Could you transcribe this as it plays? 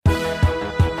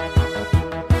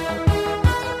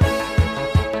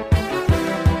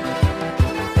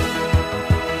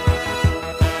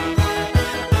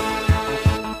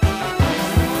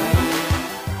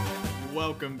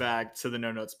back to the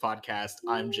No Notes podcast.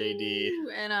 I'm JD.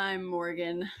 And I'm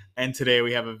Morgan. And today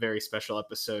we have a very special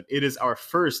episode. It is our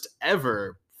first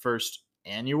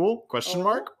annual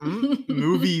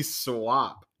movie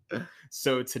swap.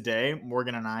 So today,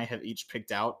 Morgan and I have each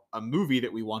picked out a movie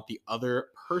that we want the other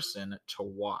person to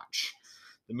watch.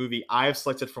 The movie I have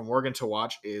selected for Morgan to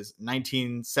watch is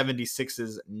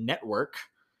 1976's Network.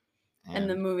 And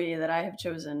the movie that I have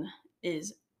chosen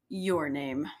is Your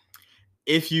Name.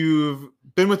 If you've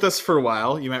been with us for a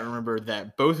while, you might remember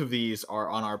that both of these are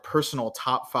on our personal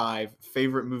top 5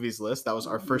 favorite movies list. That was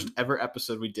our first ever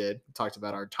episode we did. We talked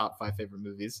about our top 5 favorite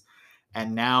movies.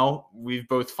 And now we've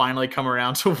both finally come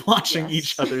around to watching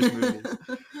each other's movies.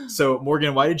 So,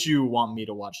 Morgan, why did you want me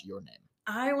to watch Your Name?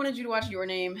 I wanted you to watch Your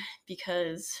Name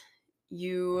because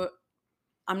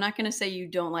I'm not going to say you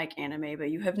don't like anime,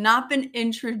 but you have not been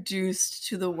introduced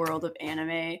to the world of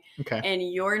anime. Okay.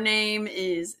 And Your Name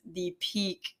is the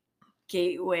peak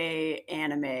gateway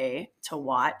anime to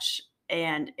watch.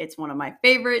 And it's one of my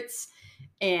favorites.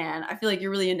 And I feel like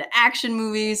you're really into action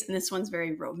movies. And this one's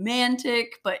very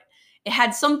romantic, but it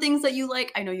had some things that you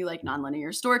like. I know you like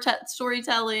nonlinear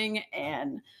storytelling.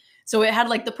 And so it had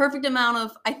like the perfect amount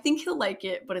of, I think he'll like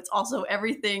it, but it's also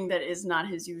everything that is not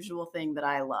his usual thing that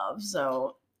I love.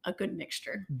 So a good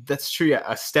mixture. That's true. Yeah.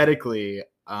 Aesthetically,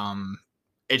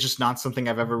 it's just not something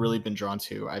I've ever really been drawn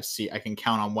to. I can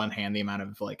count on one hand the amount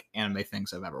of like anime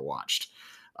things I've ever watched.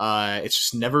 It's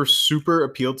just never super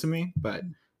appealed to me, but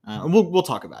we'll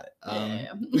talk about it. I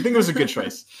think it was a good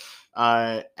choice.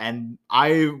 And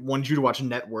I wanted you to watch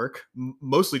Network,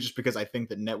 mostly just because I think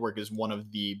that Network is one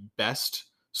of the best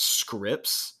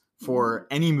scripts for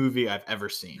any movie I've ever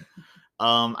seen.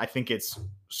 I think it's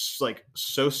like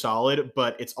so solid,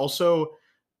 but it's also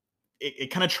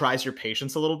it kind of tries your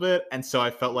patience a little bit, and so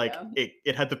I felt like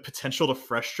it had the potential to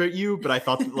frustrate you, but I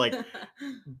thought that,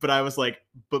 but I was like,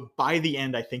 but by the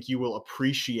end I think you will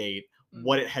appreciate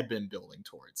what it had been building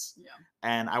towards. Yeah.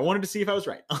 And I wanted to see if I was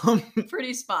right.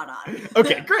 Pretty spot on.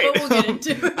 Okay, great. But we'll get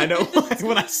into it. I know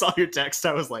when I saw your text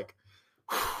I was like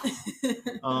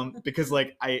because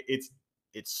like it's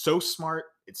so smart,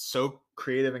 it's so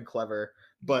creative and clever,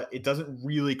 but it doesn't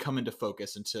really come into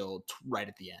focus until right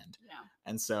at the end. Yeah.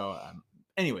 And so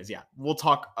anyways, yeah, we'll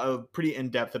talk pretty in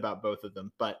depth about both of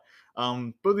them, but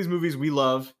both these movies we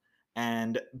love,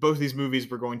 and both these movies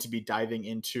we're going to be diving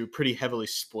into pretty heavily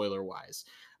spoiler wise.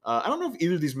 I don't know if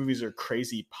either of these movies are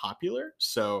crazy popular,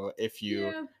 so if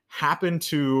you happen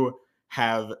to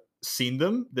have seen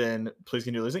them, then please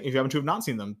continue listening. If you happen to have not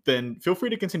seen them, then feel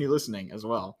free to continue listening as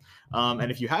well.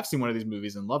 And if you have seen one of these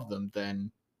movies and love them,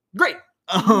 then great.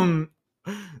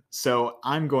 So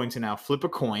I'm going to now flip a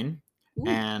coin. Ooh.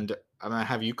 And I'm gonna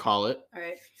have you call it. All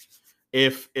right.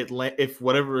 If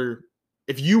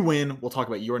you win, we'll talk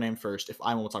about Your Name first. If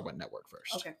I win, we'll talk about Network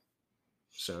first. Okay.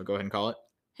 So go ahead and call it.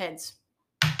 Heads.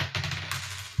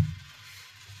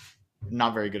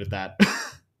 Not very good at that.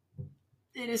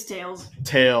 It is tails.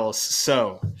 Tails.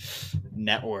 So,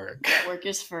 Network. Network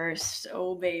is first.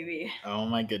 Oh, baby. Oh,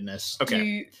 my goodness.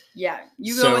 Okay.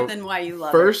 You go with and why you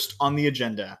love first on the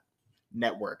agenda,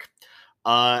 Network.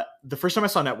 The first time I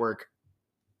saw Network,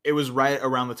 it was right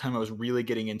around the time I was really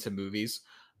getting into movies.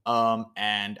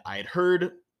 And I had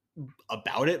heard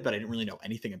about it, but I didn't really know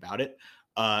anything about it.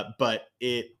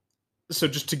 So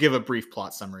just to give a brief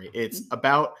plot summary, it's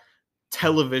about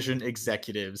television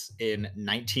executives in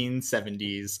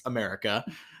 1970s America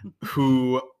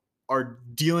who are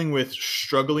dealing with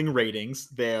struggling ratings.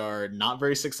 They are not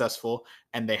very successful,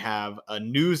 and they have a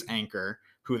news anchor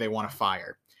who they want to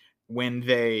fire. When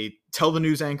they tell the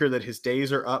news anchor that his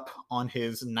days are up on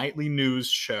his nightly news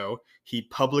show, he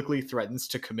publicly threatens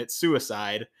to commit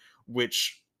suicide,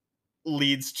 which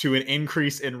leads to an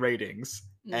increase in ratings.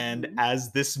 Mm-hmm. And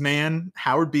as this man,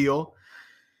 Howard Beale,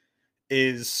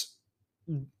 is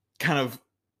kind of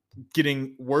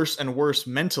getting worse and worse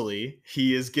mentally,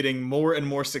 he is getting more and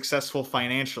more successful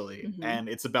financially. Mm-hmm. And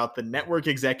it's about the network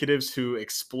executives who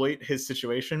exploit his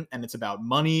situation, and it's about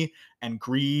money and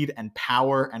greed and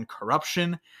power and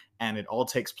corruption, and it all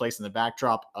takes place in the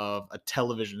backdrop of a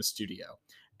television studio.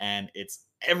 And it's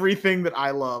everything that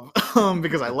I love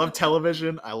because I love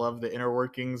television. I love the inner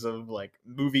workings of like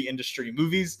movie industry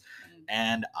movies,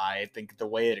 and I think the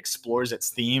way it explores its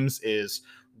themes is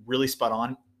really spot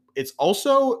on. It's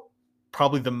also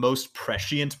probably the most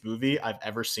prescient movie I've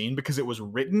ever seen because it was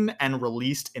written and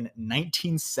released in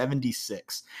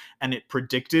 1976, and it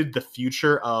predicted the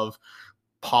future of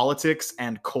politics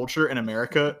and culture in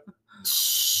America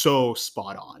so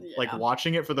spot on. Yeah. Like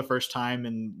watching it for the first time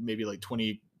in maybe like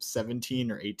 2017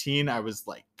 or 18, I was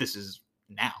like, this is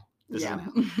now. This Yeah.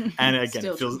 is, and again,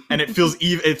 Still true. it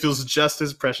feels just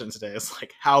as prescient today. It's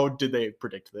like, how did they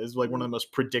predict this? It's like one of the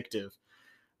most predictive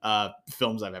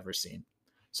films I've ever seen.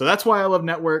 So that's why I love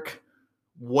Network.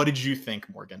 What did you think,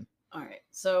 Morgan? All right.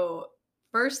 So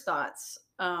first thoughts.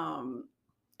 And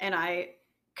I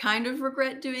kind of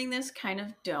regret doing this, kind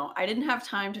of don't. I didn't have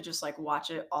time to just like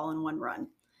watch it all in one run.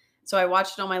 So I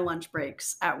watched it on my lunch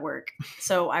breaks at work.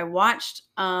 So I watched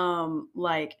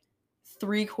like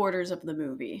 3/4 of the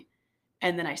movie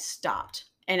and then I stopped.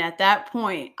 And at that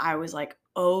point I was like,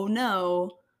 oh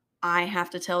no, I have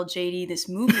to tell JD this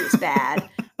movie is bad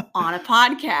on a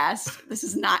podcast. This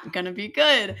is not gonna be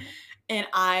good. And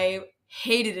I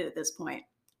hated it at this point.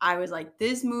 I was like,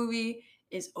 this movie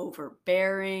is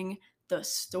overbearing. The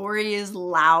story is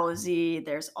lousy.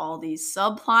 There's all these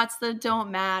subplots that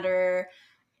don't matter.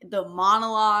 The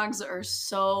monologues are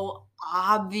so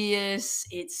obvious.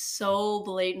 It's so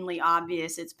blatantly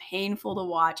obvious. It's painful to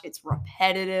watch. It's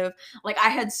repetitive. Like I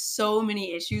had so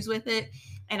many issues with it.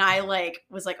 And I like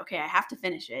was like, okay, I have to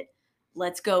finish it.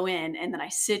 Let's go in. And then I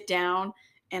sit down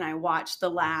and I watch the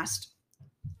last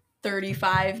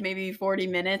 35 maybe 40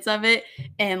 minutes of it,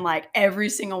 and like every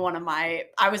single one of I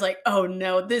was like, oh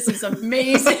no, this is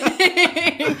amazing.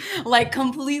 Like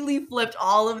completely flipped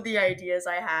all of the ideas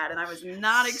I had, and I was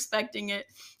not expecting it.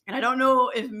 And I don't know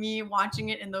if me watching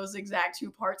it in those exact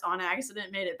 2 parts on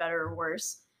accident made it better or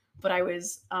worse, but I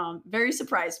was very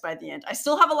surprised by the end. I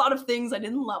still have a lot of things I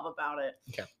didn't love about it.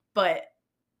 Okay. But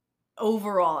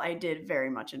overall I did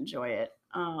very much enjoy it.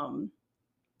 And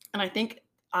I think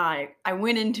I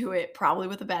went into it probably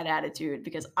with a bad attitude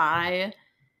because I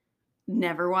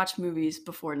never watched movies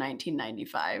before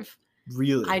 1995.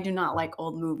 Really? I do not like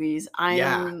old movies. I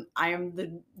am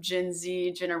the Gen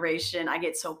Z generation. I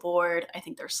get so bored. I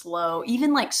think they're slow.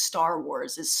 Even like Star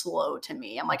Wars is slow to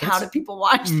me. I'm like, how do people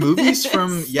watch movies this?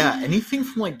 from anything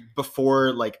from like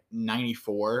before like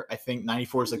 94? I think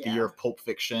 94 is like the year of Pulp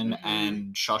Fiction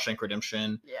and Shawshank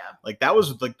Redemption. Yeah. Like that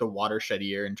was like the watershed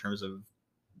year in terms of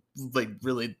like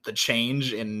really the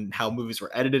change in how movies were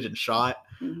edited and shot.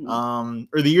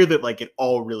 Or the year that like it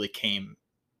all really came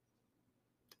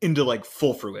into like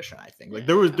full fruition. I think like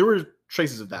there were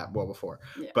traces of that well before,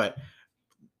 but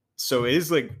so it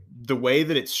is like the way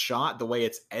that it's shot, the way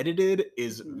it's edited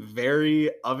is very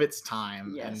of its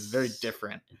time and very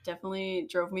different. It definitely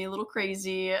drove me a little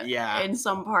crazy in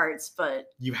some parts, but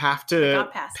you have to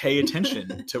pay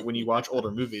attention to when you watch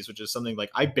older movies, which is something like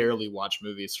I barely watch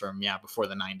movies from before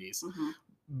the 90s.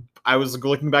 I was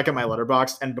looking back at my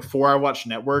Letterboxd, and before I watched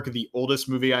Network, the oldest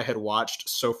movie I had watched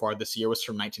so far this year was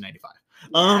from 1995.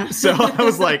 So I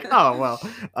was like, oh well.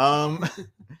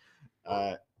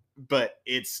 But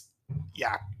it's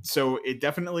so it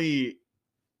definitely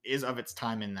is of its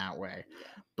time in that way.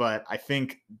 But I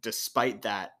think despite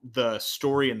that, the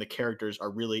story and the characters are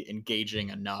really engaging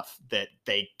enough that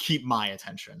they keep my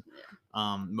attention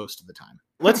most of the time.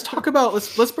 Let's talk about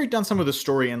let's break down some of the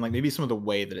story and like maybe some of the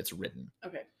way that it's written.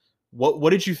 Okay. What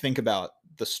did you think about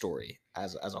the story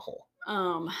as a whole?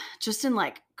 Just in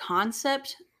like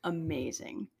concept,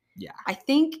 amazing. Yeah. I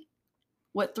think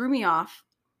what threw me off,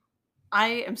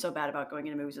 I am so bad about going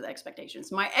into movies with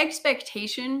expectations. My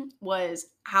expectation was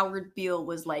Howard Beale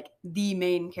was like the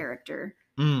main character.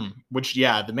 Which,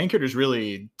 the main character is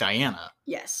really Diana.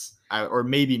 Yes. Or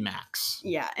maybe Max.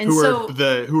 Yeah. And who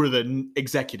are the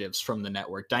executives from the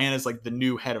network. Diana's like the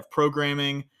new head of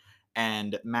programming,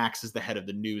 and Max is the head of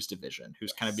the news division,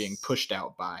 who's kind of being pushed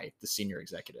out by the senior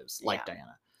executives like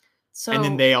Diana. So, and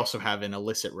then they also have an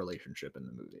illicit relationship in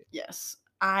the movie. Yes.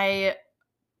 I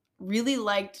really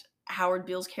liked Howard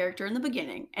Beale's character in the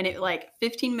beginning, and it like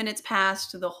 15 minutes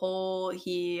past the whole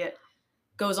he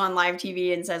goes on live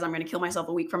TV and says I'm going to kill myself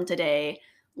a week from today,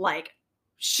 like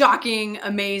shocking,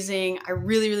 amazing. I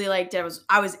really, really liked it.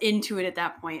 I was into it at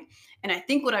that point. And I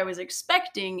think what I was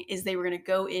expecting is they were going to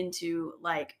go into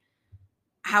like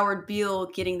Howard Beale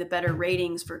getting the better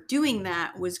ratings for doing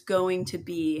that was going to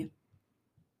be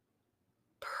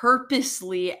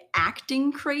purposely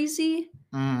acting crazy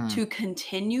to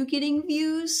continue getting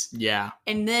views. Yeah.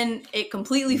 And then it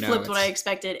completely flipped what I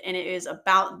expected, and it is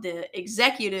about the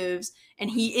executives,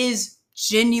 and he is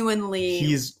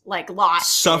genuinely like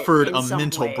suffered a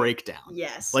mental breakdown.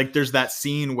 Yes. Like there's that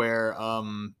scene where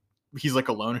he's like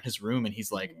alone in his room and he's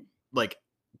like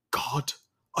God,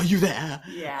 are you there?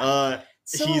 Yeah.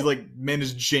 So, he's like man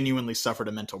has genuinely suffered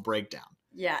a mental breakdown.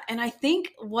 Yeah. And I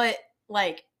think what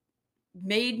like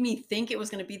made me think it was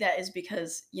going to be that is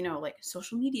because, you know, like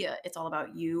social media, it's all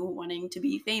about you wanting to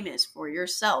be famous for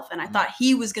yourself. And I thought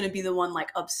he was going to be the one like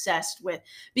obsessed with,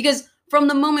 because from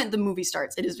the moment the movie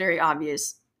starts, it is very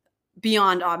obvious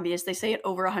beyond obvious. They say it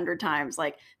over 100 times.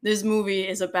 Like, this movie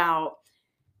is about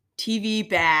TV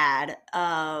bad,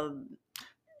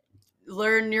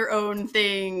 learn your own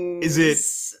things.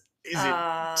 Is it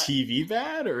uh, TV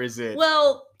bad, or is it?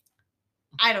 Well,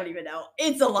 I don't even know.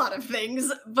 It's a lot of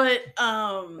things, but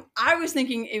I was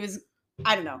thinking it was,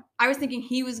 I don't know. I was thinking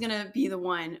he was gonna be the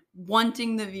one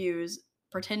wanting the views,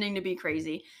 pretending to be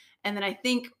crazy, and then I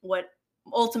think what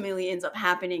ultimately ends up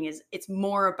happening is it's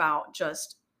more about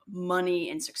just money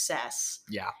and success,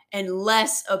 Yeah. and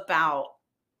less about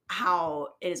how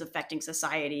it is affecting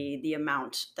society, the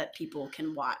amount that people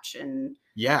can watch. And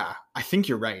Yeah, I think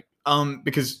you're right.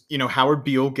 Because Howard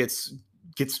Beale gets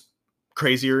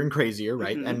crazier and crazier,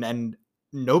 right? Mhm. And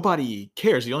nobody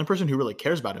cares. The only person who really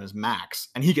cares about him is Max,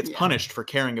 and he gets Yeah. punished for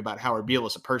caring about Howard Beale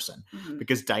as a person Mhm.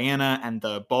 because Diana and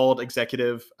the bald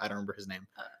executive, I don't remember his name,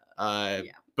 Yeah.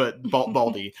 but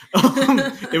Baldy,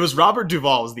 it was Robert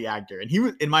Duvall was the actor, and he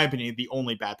was, in my opinion, the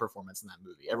only bad performance in that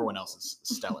movie. Everyone else is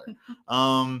stellar.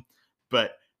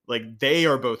 But like they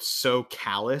are both so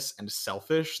callous and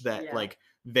selfish that Yeah. like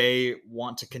they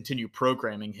want to continue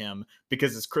programming him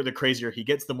because the crazier he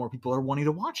gets, the more people are wanting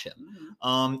to watch him.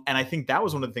 Mhm. And I think that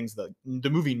was one of the things that the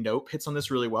movie Nope hits on this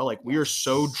really well. Like we are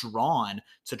so Yes. drawn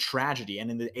to tragedy,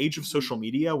 and in the age of Mhm. social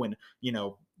media, when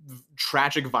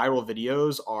tragic viral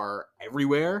videos are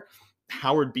everywhere,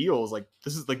 Howard Beale is like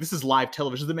this is live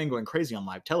television. This is the man going crazy on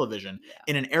live television Yeah.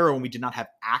 in an era when we did not have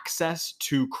access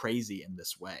to crazy in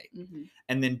this way. Mhm.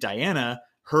 And then Diana,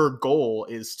 her goal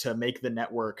is to make the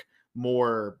network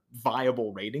more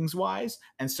viable ratings wise,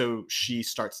 and so she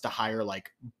starts to hire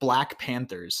like Black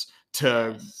Panthers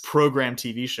to Yes. program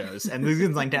TV shows. And this is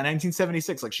like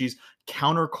 1976. Like she's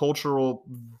countercultural,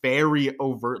 very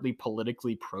overtly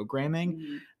politically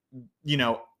programming,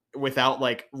 Mhm. without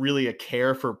like really a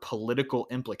care for political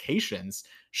implications.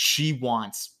 She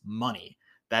wants money.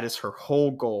 That is her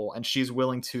whole goal, and she's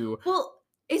willing to. Well,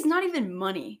 it's not even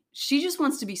money. She just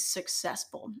wants to be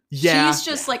successful. Yeah, She's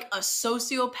just yeah, like a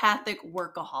sociopathic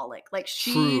workaholic. Like,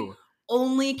 she true.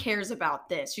 only cares about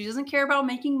this. She doesn't care about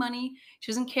making money.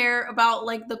 She doesn't care about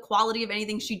like the quality of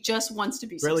anything. She just wants to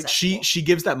be Right, like she successful. she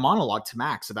gives that monologue to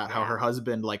Max about how Yeah. her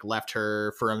husband like left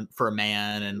her for a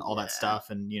man and all that Yeah. stuff,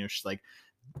 and she's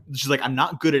like, I'm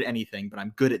not good at anything, but I'm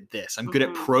good at this. I'm good at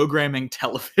Mhm. programming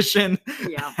television,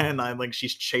 Yeah. and I'm like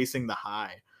she's chasing the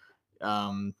high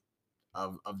um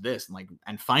of this, and like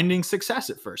and finding success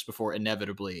at first before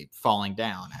inevitably falling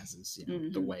down, as is the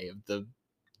Mhm. way of the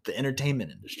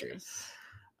entertainment industry. Yes.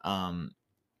 um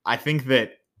I think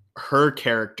that her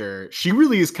character, she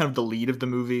really is kind of the lead of the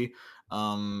movie.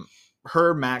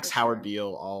 Her, Max, For Howard sure.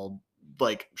 Beale all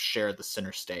like share the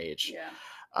center stage. Yeah.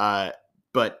 uh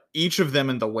but each of them,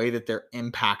 in the way that they're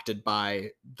impacted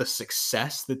by the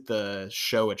success that the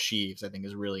show achieves, I think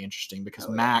is really interesting, because Oh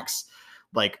yeah. Max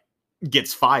like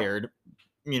gets fired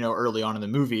early on in the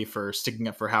movie for sticking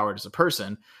up for Howard as a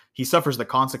person. He suffers the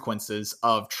consequences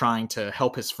of trying to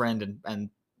help his friend and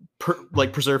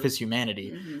preserve his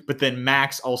humanity. Mhm. But then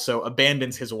Max also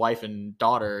abandons his wife and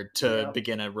daughter to Yep.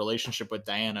 begin a relationship with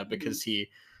Diana, Mhm. because he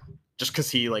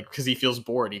feels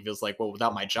bored. He feels like, well,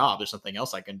 without my job, there's nothing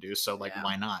else I can do. So like, Yeah.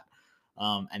 why not?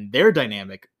 And their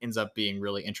dynamic ends up being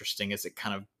really interesting as it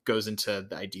kind of goes into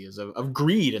the ideas of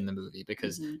greed in the movie,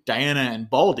 because Mhm. Diana and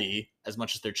Baldy, as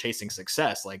much as they're chasing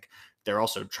success, like they're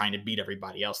also trying to beat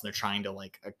everybody else, and they're trying to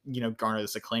like garner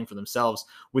this acclaim for themselves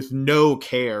with no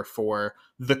care for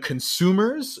the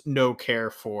consumers, no care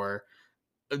for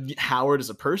Howard as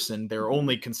a person. Their Mhm.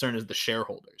 only concern is the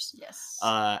shareholders. Yes.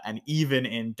 And even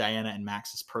in Diana and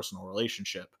Max's personal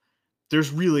relationship,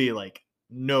 there's really like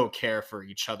no care for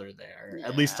each other there,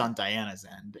 at least Yeah. on Diana's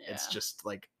end. It's Yeah. just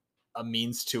like a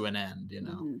means to an end.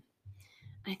 Mhm.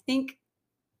 I think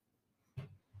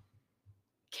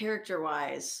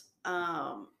character-wise,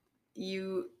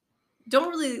 you don't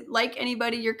really like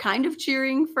anybody. You're kind of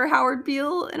cheering for Howard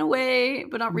Beale in a way,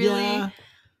 but not really. Yeah,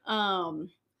 Um,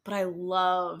 but I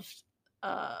loved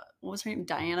what was her name?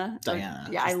 Diana? Or Diana.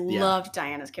 yeah, I Yeah. loved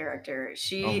Diana's character.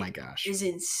 Oh my She gosh. is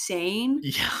insane.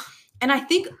 Yeah. And I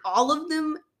think all of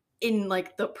them in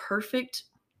like the perfect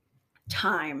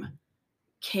time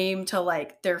came to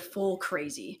like their full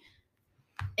crazy.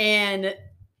 And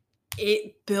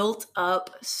it built up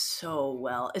so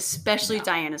well, especially Yeah.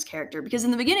 Diana's character, because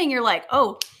in the beginning you're like,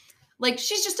 oh, like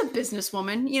she's just a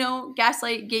businesswoman,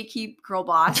 gaslight, gatekeep, girl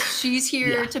boss. She's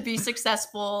here Yeah. to be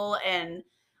successful, and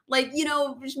like,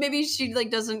 maybe she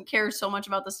like doesn't care so much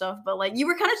about the stuff, but like you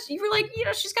were like,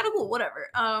 she's kind of cool, whatever.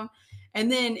 And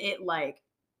then it like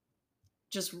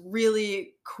just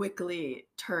really quickly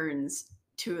turns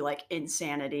to like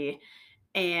insanity,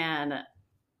 and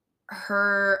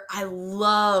I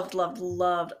loved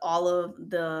all of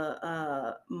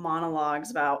the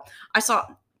monologues about. I saw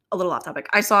a little off topic.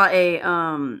 I saw a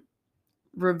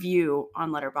review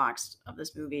on Letterboxd of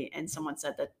this movie, and someone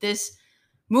said that this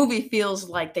movie feels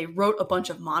like they wrote a bunch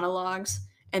of monologues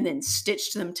and then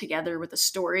stitched them together with a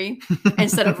story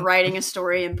instead of writing a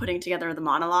story and putting together the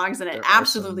monologues. And it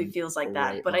absolutely feels like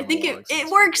that. But I think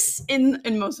it works in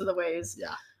most of the ways.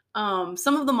 Yeah.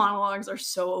 Some of the monologues are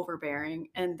so overbearing,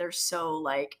 and they're so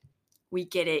like, we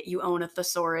get it, you own a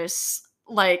thesaurus,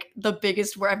 like the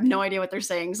biggest word. I have no idea what they're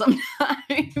saying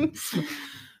sometimes.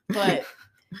 But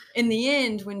in the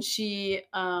end, when she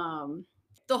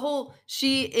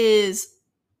she is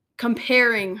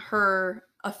comparing her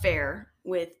affair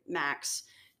with Max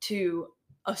to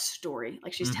a story.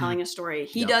 Like, she's telling a story.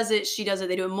 He does it, she does it.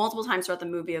 They do it multiple times throughout the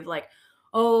movie of like,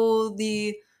 oh,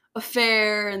 the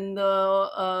affair and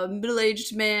the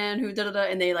middle-aged man who da-da-da,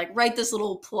 and they like write this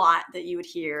little plot that you would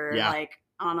hear like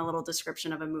on a little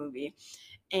description of a movie.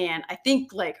 And I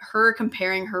think like her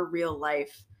comparing her real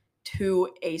life to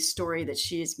a story that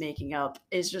she is making up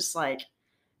is just like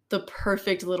the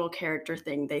perfect little character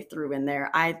thing they threw in there.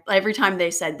 Every time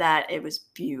they said that, it was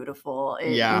beautiful.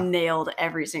 It nailed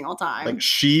every single time. Like,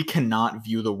 she cannot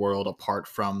view the world apart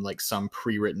from like some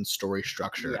pre-written story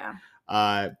structure.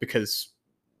 Because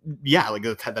like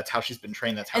that's how she's been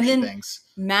trained. That's how she thinks.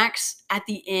 Max at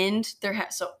the end,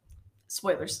 so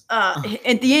spoilers.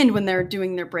 At the end when they're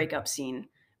doing their breakup scene,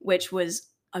 which was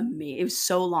amazing. It was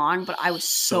so long, but I was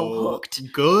so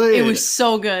hooked. Good. It was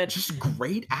so good. Just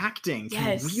great acting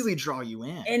to really draw you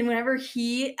in. And whenever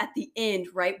he, at the end,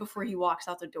 right before he walks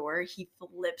out the door, he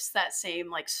flips that same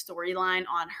like storyline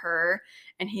on her,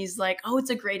 and he's like, "Oh, it's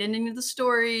a great ending to the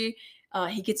story."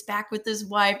 He gets back with his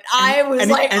wife. I was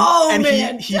like,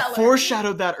 man. He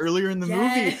foreshadowed that earlier in the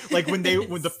movie. Like when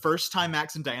the first time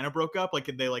Max and Diana broke up, like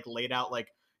they like laid out like,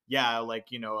 like,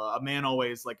 you know, a man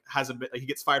always like he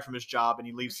gets fired from his job and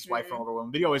he leaves his wife for another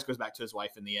woman, but he always goes back to his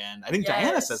wife in the end. I think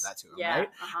Diana says that to him, right?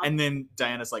 And then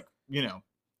Diana's like, you know,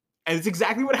 and it's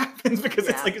exactly what happens because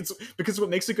it's what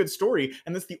makes a good story,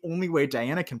 and that's the only way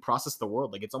Diana can process the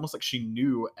world. Like, it's almost like she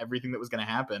knew everything that was going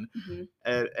to happen,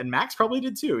 and Max probably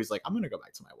did too. He's like, I'm going to go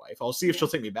back to my wife. I'll see if she'll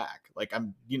take me back. Like,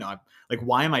 I'm like,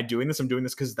 why am I doing this? I'm doing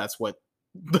this because that's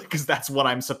what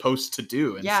I'm supposed to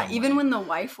do. Even when the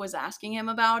wife was asking him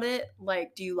about it,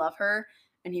 like, do you love her?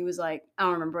 And he was like, I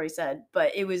don't remember what he said,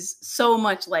 but it was so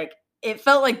much like, it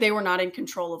felt like they were not in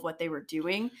control of what they were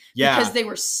doing because they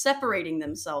were separating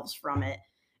themselves from it.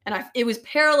 And it was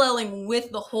paralleling with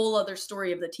the whole other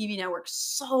story of the TV network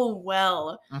so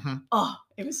well. Oh,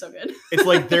 it was so good. It's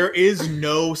like there is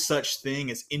no such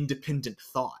thing as independent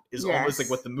thought is almost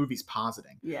like what the movie's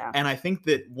positing. And I think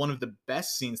that one of the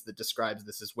best scenes that describes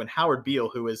this is when Howard Beale,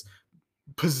 who is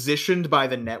positioned by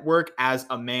the network as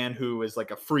a man who is like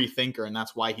a free thinker, and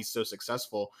that's why he's so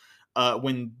successful,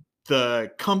 when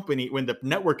the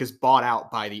network is bought out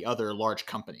by the other large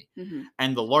company,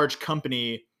 and the large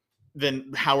company,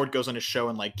 then Howard goes on his show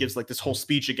and like gives like this whole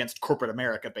speech against corporate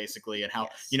America, basically, and how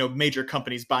you know, major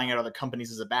companies buying out other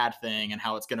companies is a bad thing, and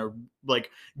how it's gonna like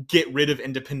get rid of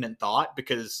independent thought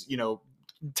because, you know,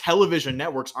 television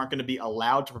networks aren't going to be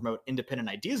allowed to promote independent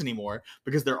ideas anymore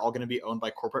because they're all going to be owned by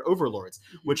corporate overlords.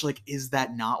 Which, like, is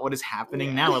that not what is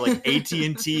happening now? Like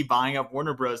AT&T buying up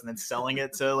Warner Bros. And then selling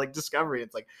it to like Discovery.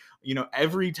 It's like, you know,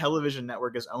 every television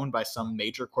network is owned by some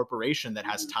major corporation that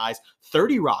has ties.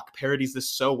 30 Rock parodies this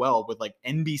so well with like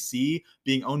NBC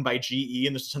being owned by GE,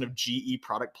 and there's a ton of GE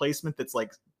product placement that's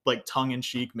like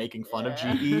tongue-in-cheek making fun of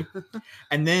GE.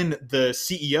 And then the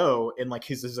CEO in like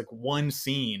his like one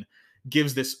scene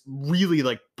gives this really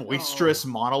like boisterous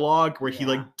monologue where he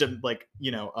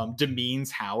demeans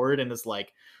Howard and is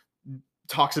like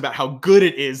talks about how good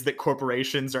it is that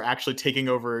corporations are actually taking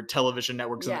over television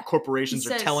networks and that corporations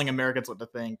are telling Americans what to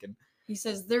think. And he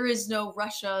says, there is no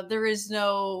Russia, there is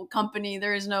no company,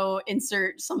 there is no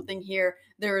insert something here,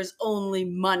 there is only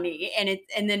money.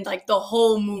 And then like the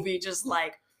whole movie just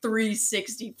like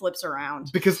 360 flips around.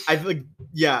 Because I think,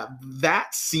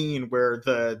 that scene where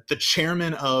the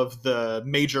chairman of the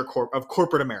major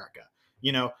corporate America,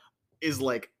 you know, is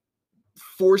like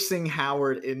forcing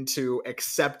Howard into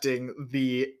accepting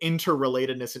the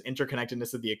interrelatedness and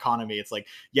interconnectedness of the economy. It's like,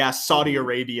 Saudi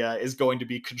Arabia is going to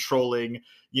be controlling,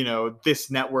 you know,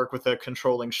 this network with a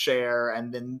controlling share,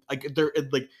 and then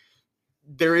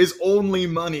there is only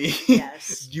money.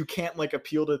 You can't like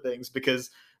appeal to things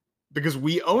because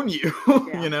we own you.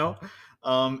 You know.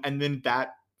 And then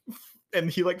that and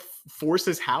he like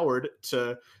forces Howard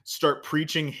to start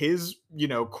preaching his,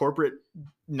 corporate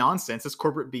nonsense, his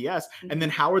corporate BS. And then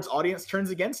Howard's audience turns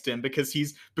against him because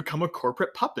he's become a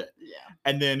corporate puppet. Yeah.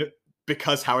 And then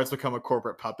because Howard's become a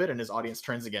corporate puppet and his audience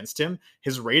turns against him,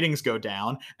 his ratings go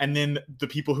down. And then the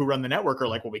people who run the network are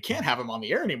like, well, we can't have him on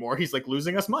the air anymore. He's like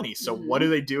losing us money. So what do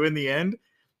they do in the end?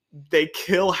 They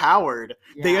kill Howard.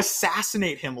 Yeah. They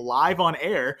assassinate him live on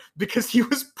air because he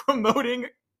was promoting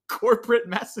corporate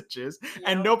messages,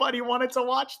 and nobody wanted to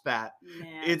watch that.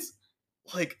 Man. It's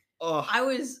like, oh, I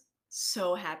was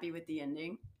so happy with the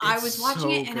ending. I was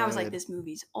watching it and I was like, this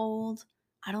movie's old.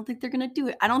 I don't think they're gonna do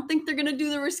it. I don't think they're gonna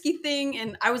do the risky thing.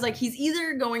 And I was like, he's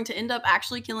either going to end up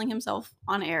actually killing himself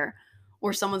on air,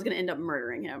 or someone's gonna end up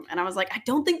murdering him. And I was like, I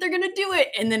don't think they're gonna do it.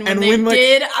 And then when they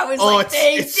did, I was like,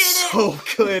 they did it. It's so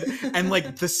good. And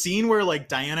like the scene where like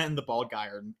Diana and the bald guy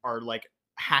are like,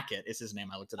 Hackett is his name.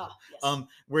 I looked it up. Yes.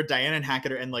 Where Diana and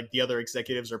Hackett and like the other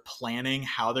executives are planning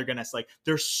how they're gonna, like,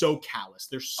 they're so callous.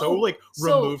 They're so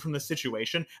removed from the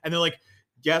situation, and they're like,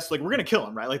 yes, like we're gonna kill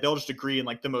him, right? Like they'll just agree in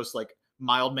like the most like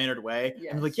mild-mannered way.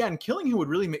 Yes. And they're like, yeah, and killing him would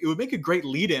make a great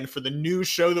lead-in for the new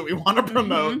show that we want to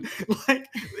promote. Like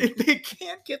they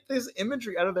can't get this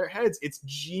imagery out of their heads. It's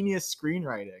genius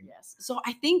screenwriting. Yes. So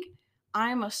I think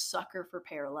I'm a sucker for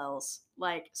parallels.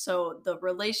 Like, so the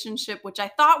relationship, which I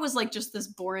thought was like just this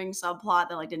boring subplot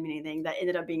that like didn't mean anything, that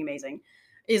ended up being amazing,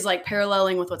 is like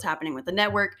paralleling with what's happening with the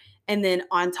network. And then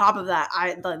on top of that,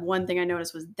 the one thing I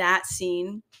noticed was that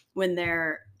scene when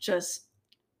they're just,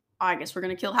 I guess we're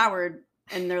gonna kill Howard,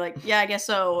 and they're like, yeah, I guess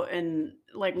so, and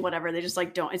like whatever. They just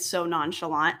like don't. It's so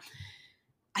nonchalant.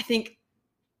 I think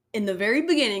in the very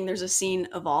beginning, there's a scene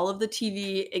of all of the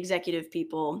TV executive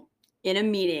people in a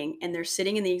meeting, and they're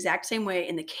sitting in the exact same way,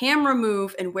 and the camera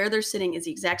move and where they're sitting is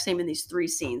the exact same in these three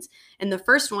scenes. And the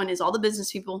first one is all the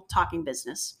business people talking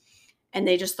business, and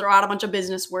they just throw out a bunch of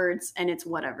business words and it's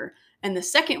whatever. And the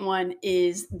second one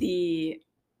is the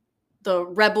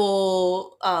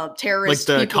rebel terrorist,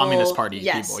 like the people. Communist Party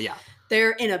people. Yeah.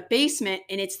 They're in a basement,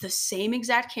 and it's the same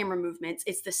exact camera movements.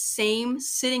 It's the same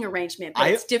sitting arrangement,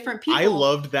 but it's different people. I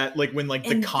loved that, like when like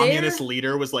the communist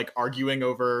leader was like arguing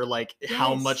over like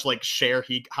how much like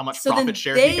how much profit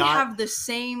share he got. They have the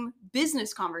same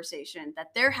business conversation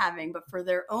that they're having, but for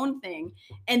their own thing.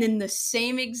 And then the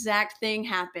same exact thing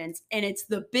happens, and it's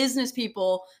the business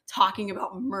people talking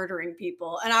about murdering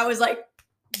people. And I was like,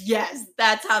 yes,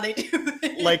 that's how they do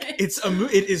it. Like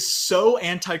it is so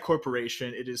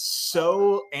anti-corporation. It is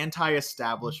so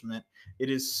anti-establishment. It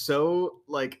is so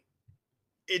like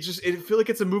it feel like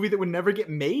it's a movie that would never get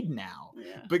made now,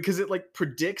 because it like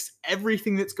predicts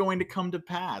everything that's going to come to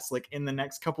pass like in the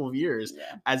next couple of years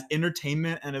as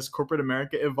entertainment and as corporate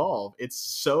America evolve. It's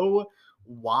so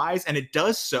wise, and it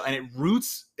does so, and it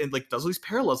roots and like does all these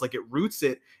parallels. Like it roots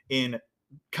it in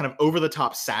kind of over the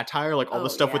top satire, like all the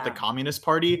stuff with the Communist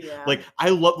Party. Like I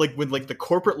love like when like the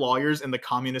corporate lawyers in the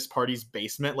Communist Party's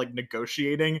basement like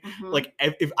negotiating. Like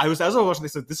if I was, as I was watching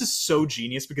this, like, this is so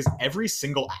genius, because every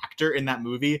single actor in that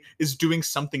movie is doing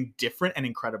something different and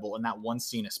incredible in that one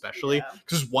scene, especially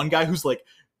because there's one guy who's like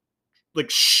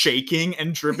shaking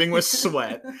and dripping with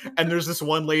sweat, and there's this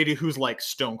one lady who's like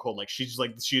stone cold, like she's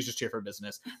just here for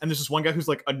business, and there's this one guy who's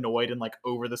like annoyed and like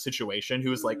over the situation,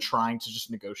 who is like trying to just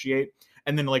negotiate.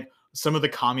 And then like some of the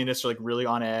communists are like really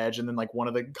on edge, and then like one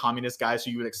of the communist guys who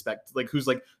you would expect, like who's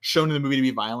like shown in the movie to be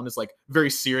violent, is like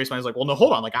very serious, and he's like, well no,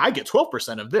 hold on, like I get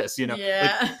 12% of this,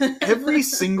 like every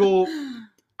single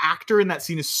actor in that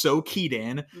scene is so keyed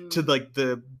in to like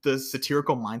the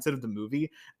satirical mindset of the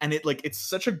movie, and it's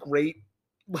such a great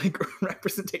like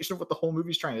representation of what the whole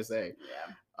movie's trying to say.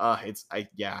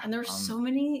 And there's so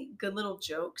many good little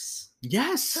jokes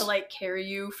to like carry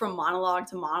you from monologue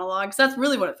to monologue, because that's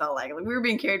really what it felt like we were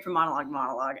being carried from monologue to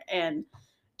monologue. And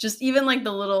just even like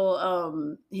the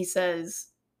little he says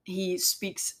he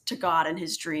speaks to God in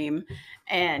his dream,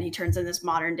 and he turns in this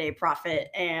modern day prophet,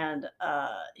 and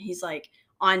he's like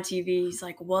on TV, he's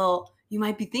like, well, you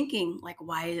might be thinking like,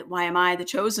 why am I the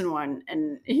chosen one?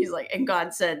 And he's like, and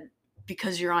God said,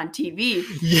 because you're on TV.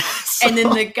 Yes. And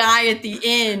then the guy at the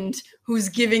end who's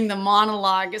giving the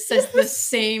monologue says the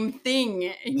same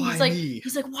thing. And he's like,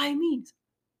 why me?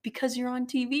 Because you're on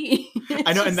TV.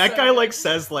 I know, and that guy like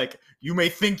says like, you may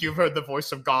think you've heard the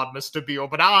voice of God, Mr. Beale,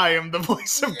 but I am the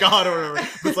voice of God, or whatever.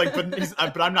 But it's like,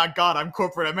 but I'm not God. I'm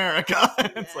corporate America.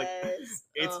 It's like,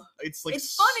 it's like,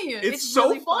 it's funny. It's so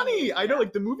really funny. I know,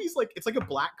 like the movie's like, it's like a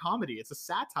black comedy. It's a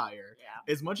satire.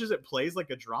 Yeah. As much as it plays like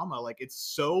a drama, like it's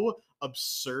so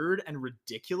absurd and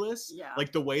ridiculous. Yeah.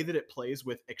 Like the way that it plays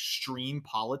with extreme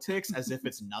politics as if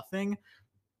it's nothing.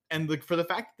 and like for the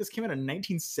fact that this came out in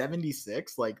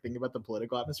 1976, like think about the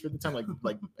political atmosphere at the time,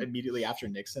 like immediately after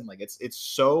Nixon, like it's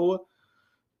so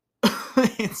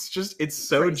it's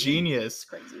so Crazy. genius. It's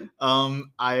crazy.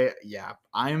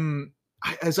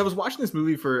 As I was watching this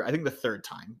movie for I think the third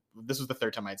time. This was the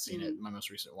third time I'd seen it, my most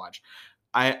recent watch.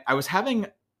 I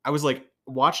was like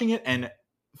watching it and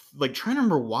like trying to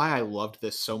remember why I loved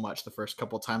this so much the first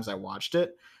couple times I watched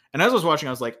it. And as I was watching,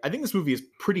 I was like, I think this movie is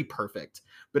pretty perfect,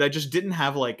 but I just didn't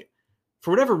have like, for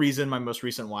whatever reason, my most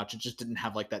recent watch, it just didn't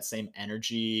have like that same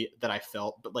energy that I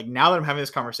felt. But like now that I'm having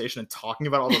this conversation and talking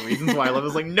about all the reasons why I love it,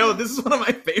 it's like, no, this is one of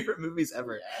my favorite movies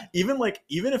ever. Yeah.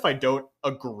 Even if I don't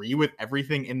agree with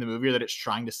everything in the movie or that it's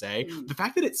trying to say, the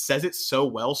fact that it says it so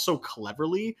well, so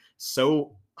cleverly,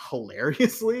 so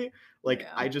hilariously, like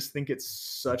I just think it's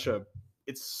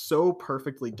so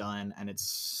perfectly done, and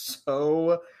it's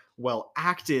so well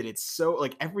acted. It's so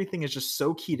like everything is just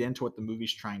so keyed into what the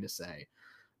movie's trying to say.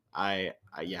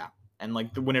 Yeah, and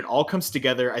like when it all comes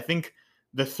together, I think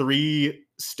the three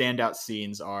standout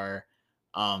scenes are,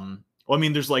 well, I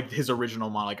mean, there's like his original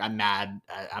monologue, I'm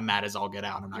mad as all get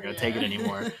out, I'm not gonna take it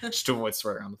anymore, just to avoid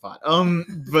swearing on the pod.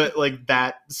 But like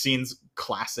that scene's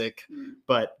classic.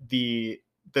 But the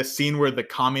scene where the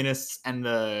communists and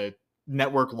the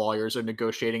network lawyers are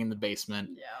negotiating in the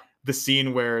basement, the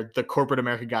scene where the corporate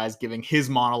America guy is giving his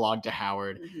monologue to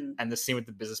Howard, and the scene with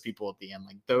the business people at the end,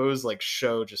 like those like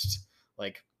show just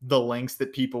like the lengths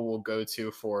that people will go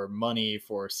to for money,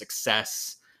 for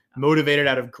success, motivated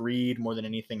out of greed more than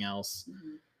anything else.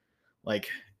 Like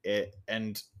it,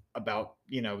 and about,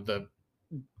 you know, the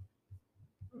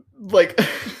like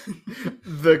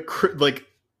like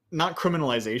not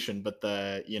criminalization, but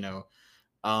the, you know,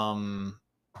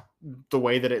 the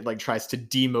way that it like tries to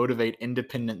demotivate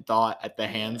independent thought at the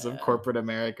hands of corporate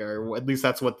America, or at least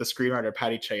that's what the screenwriter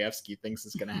Patty Chayefsky thinks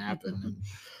is going to happen.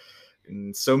 And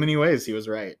in so many ways, he was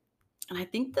right. And I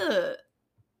think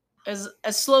as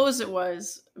slow as it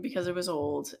was, because it was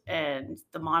old and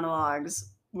the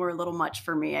monologues were a little much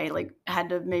for me, I like had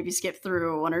to maybe skip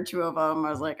through one or two of them.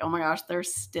 I was like, oh my gosh, they're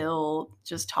still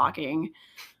just talking.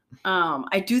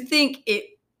 I do think it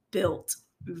built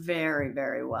very,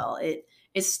 very well.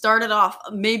 It started off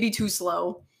maybe too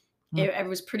slow. It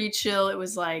was pretty chill. It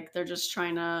was like they're just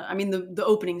trying to, I mean, the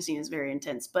opening scene is very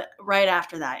intense, but right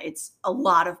after that, it's a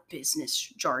lot of business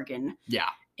jargon. Yeah.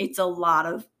 It's a lot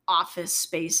of office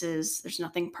spaces. There's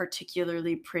nothing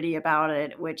particularly pretty about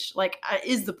it, which like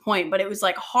is the point, but it was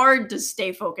like hard to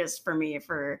stay focused for me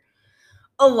for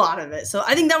a lot of it. So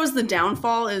I think that was the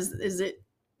downfall, is it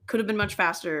could have been much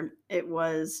faster. It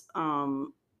was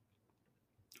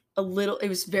it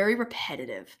was very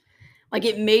repetitive. Like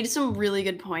it made some really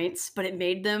good points, but it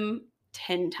made them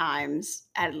 10 times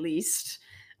at least.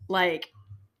 Like,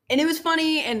 and it was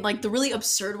funny, and like the really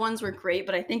absurd ones were great,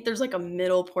 but I think there's like a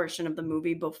middle portion of the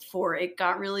movie before it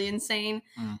got really insane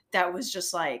that was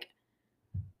just like,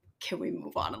 can we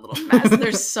move on a little faster?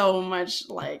 There's so much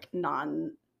like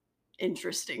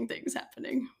non-interesting things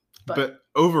happening. But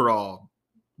overall,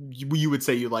 you would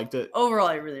say you liked it? Overall,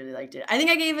 I really, really liked it. I think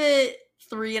I gave it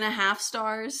 3.5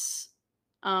 stars.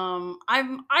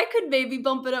 I could maybe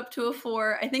bump it up to a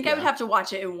 4. I think I would have to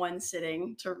watch it in one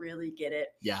sitting to really get it.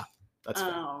 Yeah, that's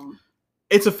fair.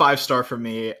 It's a 5-star for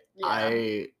me. Yeah.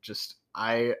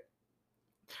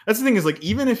 That's the thing, is like,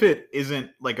 even if it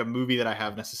isn't like a movie that I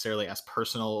have necessarily as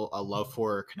personal a love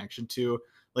for or connection to,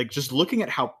 like just looking at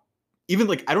how, even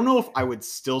like, I don't know if I would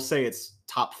still say it's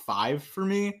top 5 for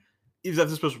me, if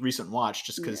that's the most recent watch,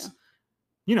 just because,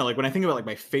 you know, like when I think about like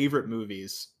my favorite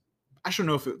movies, I don't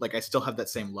know if I still have that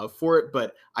same love for it,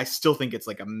 but I still think it's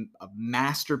like a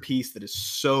masterpiece that is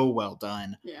so well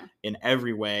done in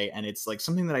every way. And it's like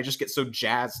something that I just get so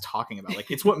jazzed talking about.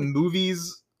 Like it's what's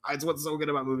so good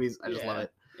about movies. I just love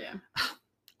it. Yeah.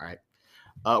 All right.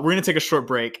 We're going to take a short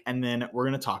break, and then we're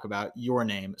going to talk about Your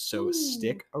Name. So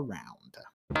stick around.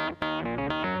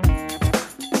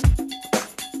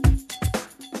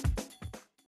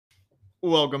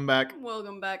 Welcome back.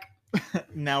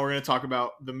 Now we're going to talk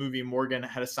about the movie Morgan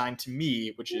had assigned to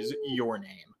me, which is Your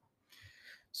Name.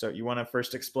 So you want to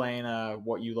first explain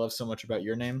what you love so much about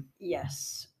Your Name?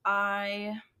 Yes,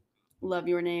 I love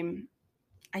Your Name.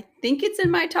 I think it's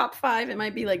in my top 5. It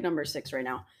might be like number 6 right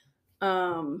now.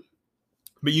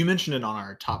 But you mentioned it on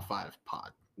our top 5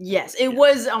 pod. Yes, it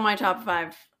was on my top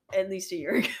 5 at least a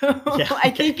year ago.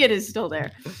 I think it is still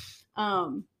there.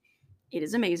 It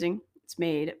is amazing. It's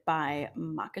made by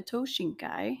Makoto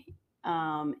Shinkai.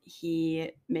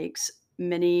 He makes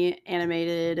many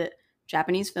animated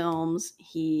Japanese films.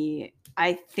 He,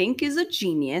 I think, is a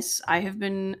genius. I have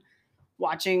been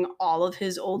watching all of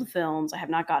his old films. I have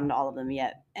not gotten to all of them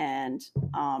yet, and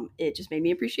it just made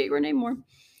me appreciate Your Name more.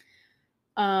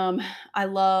 I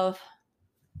love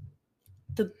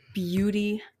the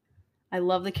beauty. I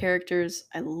love the characters.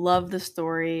 I love the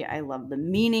story. I love the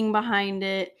meaning behind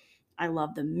it. I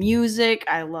love the music.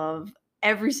 I love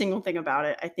every single thing about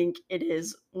it. I think it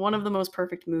is one of the most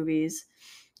perfect movies,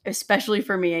 especially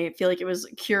for me. I feel like it was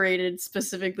curated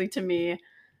specifically to me.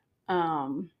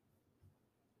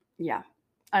 Yeah,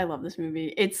 I love this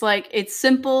movie. It's like, it's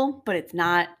simple, but it's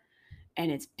not,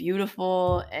 and it's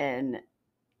beautiful, and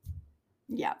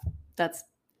yeah,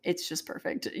 it's just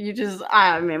perfect. You just,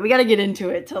 man, we got to get into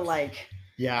it to like.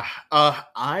 Yeah,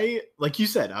 I like you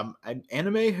said,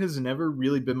 anime has never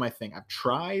really been my thing. I've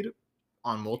tried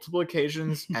on multiple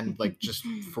occasions, and like just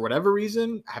for whatever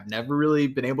reason, I have never really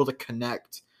been able to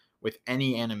connect with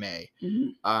any anime.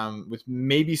 Mhm. With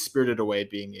maybe Spirited Away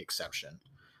being the exception.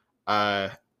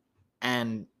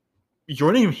 And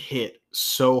Your Name hit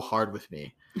so hard with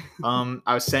me.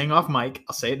 I was saying off mic,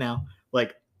 I'll say it now.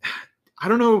 Like, I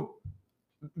don't know,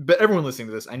 but everyone listening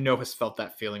to this, I know, has felt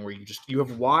that feeling where you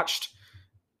have watched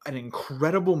an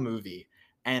incredible movie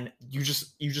and you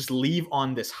just leave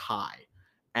on this high.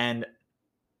 And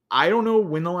I don't know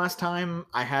when the last time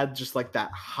I had just like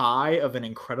that high of an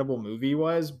incredible movie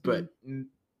was, but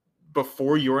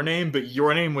before Your Name, but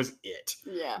Your Name was it.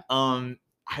 Yeah.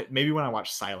 Maybe when I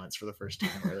watched Silence for the first time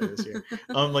earlier this year.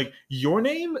 Like Your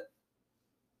Name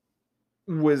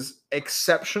was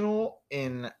exceptional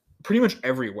in pretty much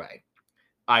every way.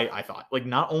 I thought, like,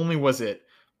 not only was it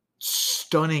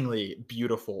stunningly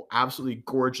beautiful, absolutely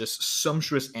gorgeous,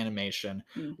 sumptuous animation,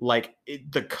 like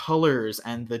the colors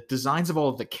and the designs of all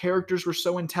of the characters were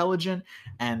so intelligent,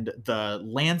 and the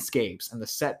landscapes and the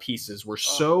set pieces were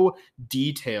so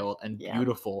detailed and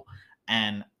beautiful,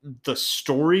 and the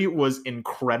story was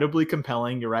incredibly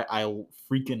compelling. You're right, I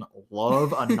freaking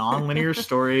love a non-linear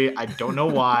story. I don't know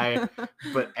why,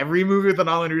 but every movie with a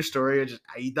non-linear story,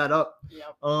 I eat that up.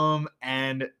 Yep.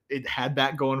 And it had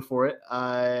that going for it.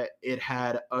 It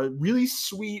had a really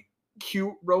sweet,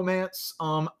 cute romance.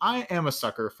 I am a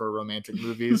sucker for romantic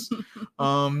movies.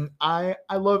 I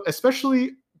love,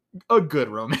 especially a good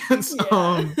romance.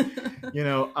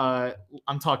 Yeah.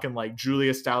 I'm talking like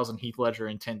Julia Stiles and Heath Ledger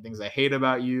in 10 Things I Hate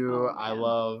About You. Oh, I man.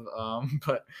 love,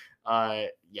 but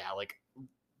yeah, like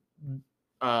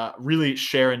really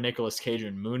Cher and Nicolas Cage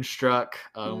and Moonstruck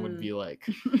would be like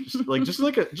just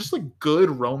like good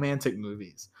romantic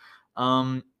movies.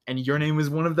 And Your Name is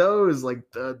one of those. Like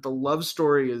the love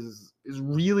story is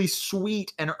really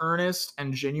sweet and earnest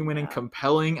and genuine and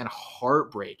compelling and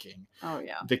heartbreaking. Oh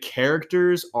yeah. The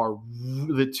characters are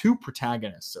the two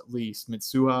protagonists, at least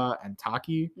Mitsuha and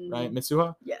Taki, right?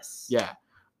 Mitsuha? Yes. Yeah.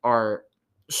 Are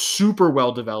super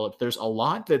well developed. There's a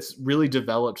lot that's really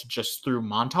developed just through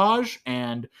montage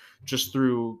and just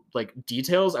through like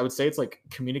details. I would say it's like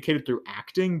communicated through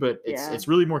acting, but it's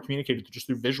really more communicated just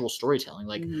through visual storytelling.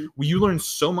 Like you learn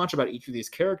so much about each of these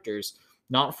characters,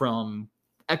 not from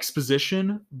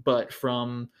exposition, but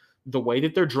from the way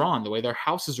that they're drawn, the way their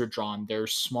houses are drawn, their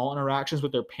small interactions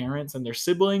with their parents and their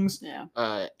siblings,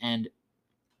 and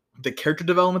the character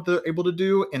development they're able to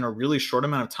do in a really short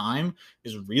amount of time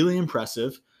is really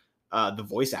impressive. The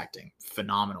voice acting,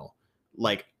 phenomenal.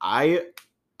 Like I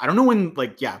don't know when,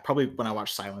 like, yeah, probably when I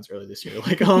watched Silence earlier this year.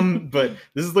 Like, but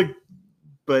this is like,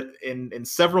 but in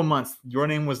several months, Your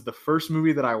Name was the first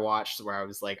movie that I watched where I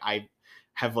was like, I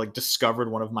have like discovered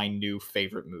one of my new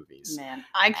favorite movies. Man,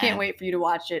 I can't wait for you to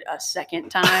watch it a second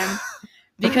time.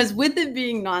 Because with it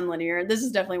being non-linear, this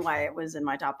is definitely why it was in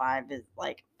my top 5. Is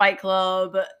like Fight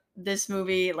Club, this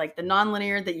movie, like the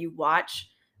non-linear that you watch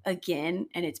again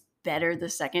and it's better the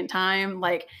second time.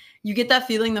 Like you get that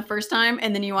feeling the first time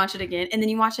and then you watch it again and then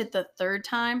you watch it the third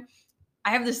time.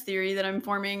 I have this theory that I'm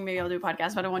forming. Maybe I'll do a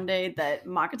podcast about it one day, that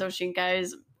Makoto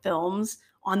Shinkai's films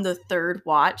on the third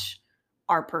watch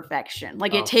are perfection.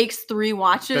 Like it takes 3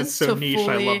 watches. That's so niche.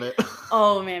 Fully, I love it.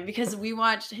 Oh man, because we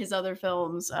watched his other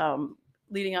films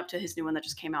leading up to his new one that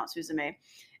just came out, Suzume.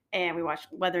 And we watched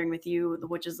Weathering with You,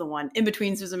 which is the one in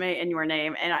between Suzume and Your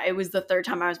Name. And it was the third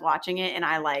time I was watching it, and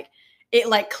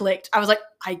it clicked. I was like,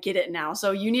 I get it now.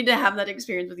 So you need to have that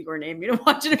experience with Your Name. You need to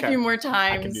watch it a few more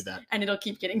times. I can do that. And it'll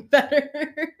keep getting better.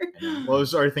 Well,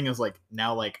 the other thing is like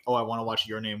now, like, oh, I want to watch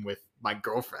Your Name with my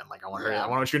girlfriend. Like I want her. I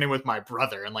want to watch Your Name with my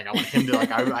brother, and like I want him to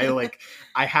like.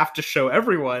 I have to show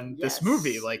everyone this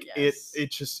movie. Like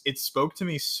it spoke to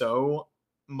me so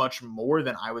much more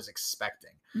than I was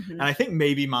expecting. And I think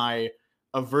maybe my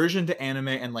aversion to anime,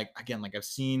 and like again, like I've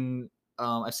seen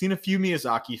I've seen a few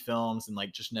Miyazaki films and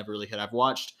like just never really hit.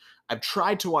 I've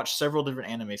tried to watch several different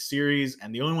anime series,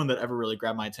 and the only one that ever really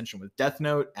grabbed my attention was Death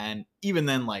Note. And even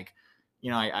then, like,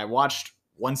 I watched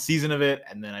one season of it,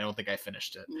 and then I don't think I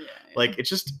finished it. Yeah, Like, it's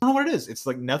just, I don't know what it is. It's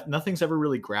like nothing's ever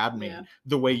really grabbed me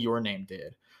the way Your Name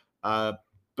did.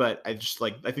 But I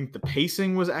think the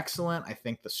pacing was excellent. I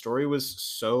think the story was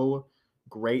so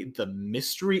great. The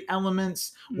mystery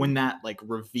elements, when that like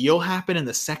reveal happened in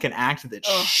the second act that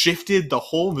shifted the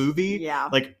whole movie. Yeah.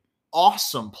 Like,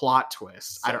 awesome plot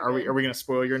twist. So are we gonna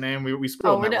spoil Your Name? We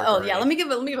spoiled that. Let me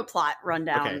give a plot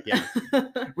rundown. Okay, yeah.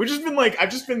 I've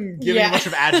just been giving a bunch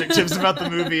of adjectives about the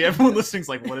movie. Everyone listening's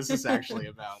like, what is this actually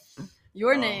about?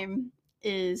 Your Name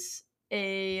is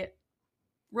a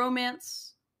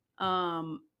romance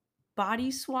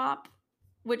body swap,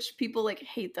 which people like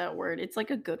hate that word. It's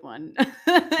like a good one.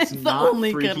 It's the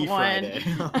only good one.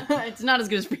 It's not as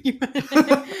good as Freaky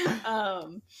Friday.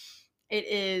 It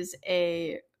is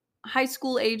a high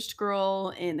school aged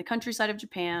girl in the countryside of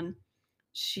Japan.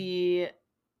 She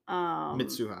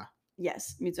Mitsuha.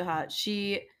 Yes, Mitsuha.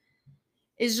 She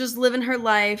is just living her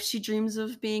life. She dreams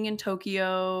of being in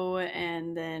Tokyo,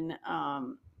 and then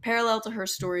parallel to her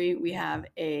story, we have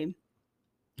a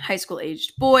high school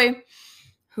aged boy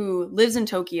who lives in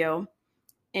Tokyo,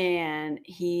 and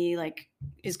he like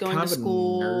is going to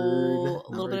school, a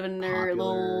little bit of a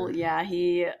nerd,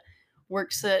 he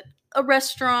works at a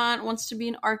restaurant, wants to be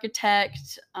an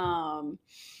architect,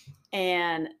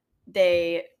 and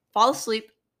they fall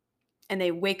asleep and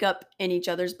they wake up in each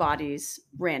other's bodies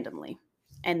randomly,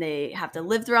 and they have to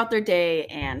live throughout their day.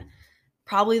 And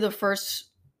probably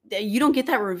you don't get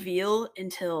that reveal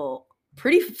until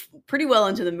pretty well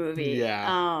into the movie.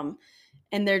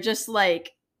 And they're just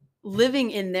like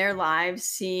living in their lives,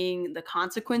 seeing the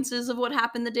consequences of what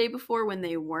happened the day before when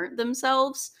they weren't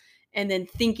themselves, and then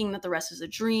thinking that the rest is a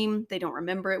dream. They don't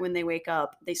remember it when they wake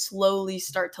up. They slowly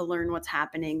start to learn what's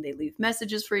happening. They leave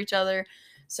messages for each other.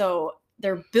 So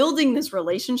they're building this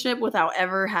relationship without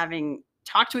ever having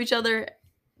talked to each other.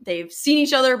 They've seen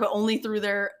each other, but only through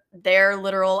their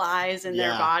literal eyes and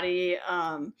their body.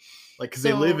 Because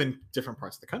they live in different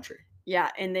parts of the country. Yeah,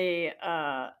 and they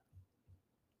are,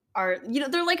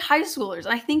 they're like high schoolers.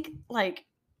 I think like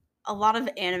a lot of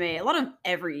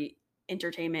every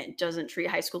entertainment doesn't treat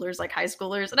high schoolers like high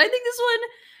schoolers, and I think this one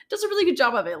does a really good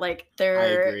job of it. Like I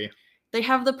agree. They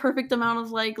have the perfect amount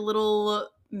of like little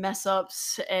mess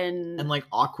ups and like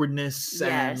awkwardness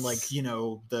and like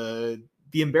the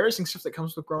embarrassing stuff that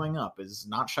comes with growing up is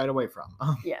not shied away from.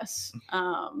 Yes.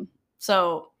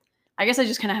 So I guess I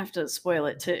just kind of have to spoil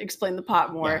it to explain the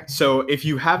plot more. Yeah. So if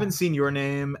you haven't seen Your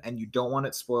Name and you don't want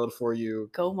it spoiled for you,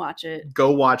 go watch it.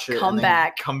 Come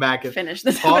back and finish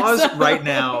this. Pause episode. right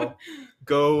now.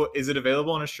 Is it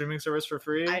available on a streaming service for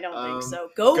free? I don't think so.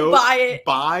 Go buy it.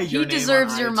 Buy Your Name. He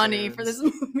deserves your money for this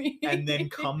movie. And then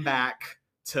come back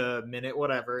to minute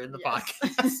whatever in the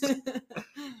podcast.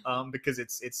 Because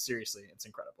it's seriously, it's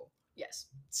incredible. Yes.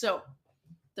 So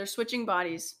they're switching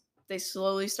bodies. They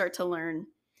slowly start to learn.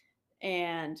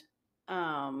 And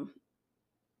I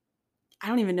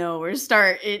don't even know where to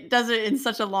start. It does it in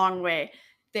such a long way.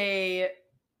 They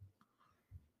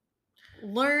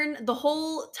learn the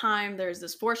whole time. There's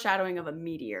this foreshadowing of a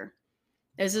meteor.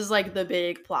 This is like the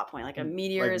big plot point. Like a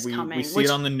meteor is coming. We see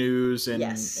it on the news in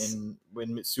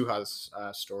Mitsuha's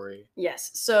story.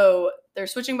 Yes. So they're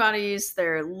switching bodies.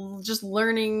 They're just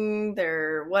learning.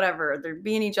 They're whatever. They're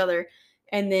being each other.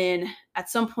 And then at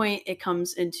some point it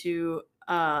comes into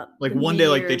like one day,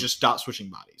 like they just stop switching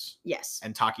bodies. Yes.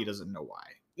 And Taki doesn't know why.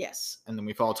 Yes. And then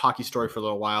we follow Taki's story for a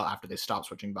little while after they stop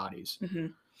switching bodies. Mm-hmm.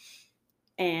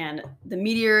 And the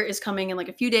meteor is coming in like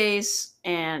a few days,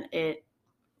 and it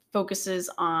focuses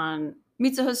on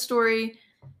Mitsuha's story.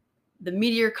 The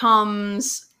meteor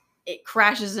comes, it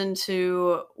crashes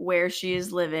into where she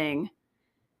is living.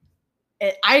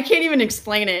 I can't even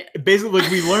explain it. Basically,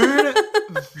 like we learn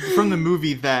from the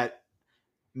movie that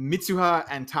Mitsuha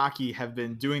and Taki have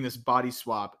been doing this body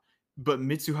swap, but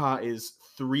Mitsuha is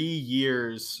 3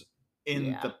 years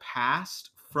in the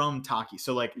past from Taki.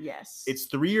 So like, it's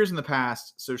 3 years in the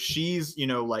past. So she's,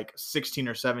 like 16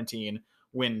 or 17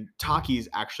 when Taki's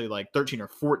actually like 13 or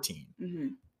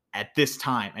 14 at this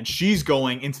time. And she's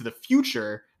going into the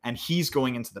future and he's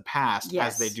going into the past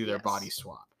as they do their body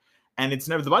swap. And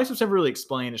the body swap's never really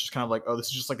explained. It's just kind of like, oh, this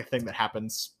is just like a thing that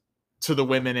happens to the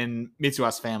women in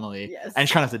Mitsuha's family, and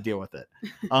you kind of have to deal with it.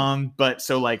 But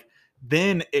so like,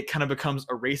 then it kind of becomes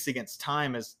a race against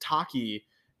time as Taki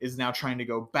is now trying to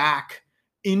go back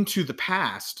into the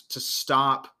past to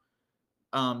stop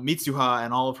Mitsuha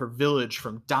and all of her village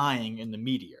from dying in the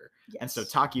meteor. And so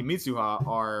Yes. Taki and Mitsuha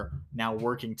are now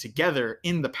working together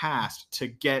in the past to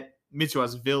get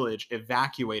Mitsuha's village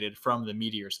evacuated from the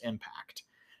meteor's impact.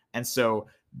 And so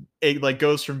it like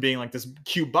goes from being like this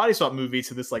cute body swap movie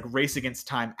to this like race against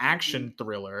time action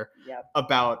thriller Yep.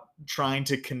 about trying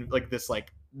to like this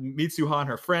like Mitsuha and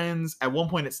her friends. At one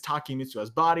point, it's Taki and Mitsuha's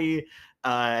body,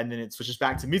 and then it switches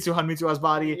back to Mitsuha and Mitsuha's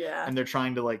body, Yeah. and they're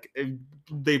trying to like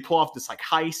they pull off this like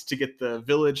heist to get the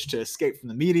village to escape from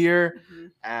the meteor,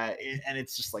 and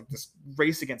it's just like this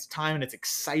race against time, and it's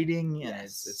exciting, and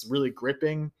it's really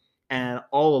gripping, and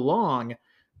all along,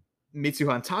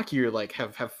 Mitsuha and Taki are like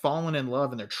have fallen in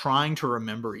love and they're trying to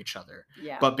remember each other.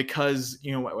 Yeah. But because,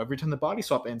 you know, every time the body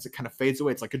swap ends, it kind of fades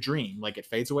away. It's like a dream. Like it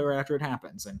fades away right after it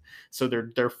happens. And so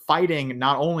they're fighting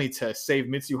not only to save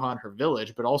Mitsuha and her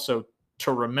village, but also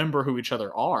to remember who each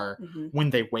other are when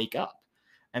they wake up.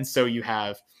 And so you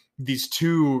have these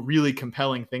two really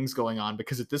compelling things going on,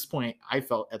 because at this point, I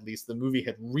felt at least the movie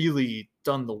had really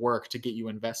done the work to get you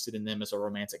invested in them as a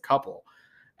romantic couple,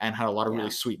 and had a lot of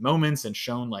really sweet moments, and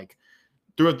shown like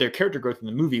throughout their character growth in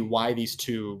the movie why these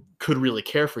two could really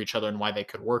care for each other and why they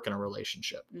could work in a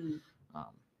relationship. And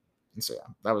so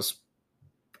that was,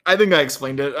 I think I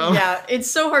explained it. Yeah,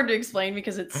 it's so hard to explain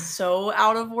because it's so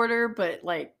out of order, but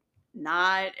like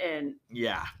not. And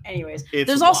yeah, anyways, it's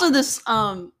there's also this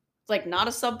like not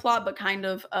a subplot, but kind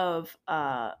of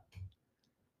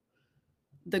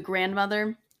the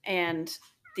grandmother and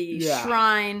the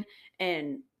shrine,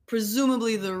 and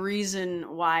presumably the reason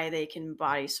why they can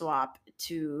body swap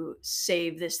to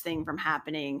save this thing from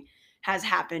happening has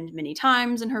happened many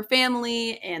times in her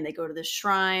family. And they go to this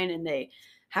shrine and they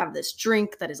have this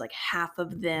drink that is like half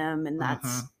of them, and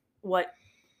that's what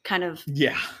kind of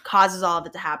causes all of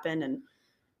it to happen. And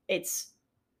it's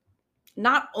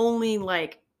not only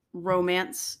like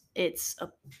romance, it's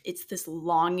this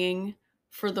longing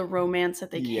for the romance that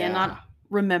they cannot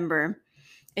remember.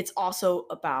 It's also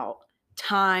about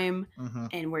time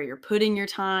and where you're putting your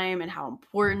time and how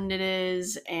important it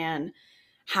is, and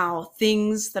how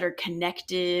things that are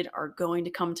connected are going to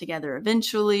come together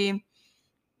eventually.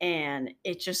 And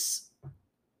it just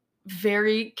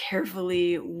very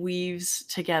carefully weaves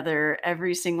together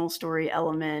every single story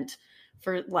element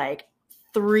for like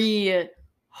 3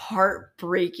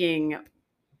 heartbreaking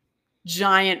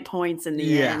giant points in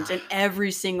the end, and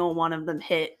every single one of them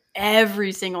hit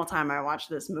every single time I watched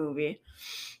this movie.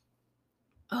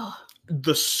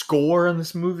 The score in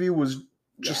this movie was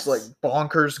just like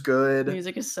bonkers good. The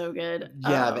music is so good. The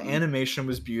animation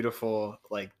was beautiful.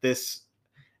 Like this,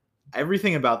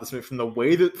 everything about this movie, from the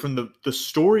way that the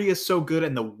story is so good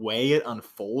and the way it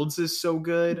unfolds is so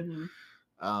good.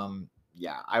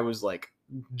 I was like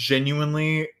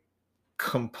genuinely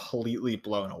completely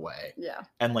blown away.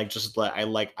 And like just I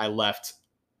left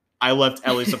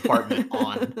Ellie's apartment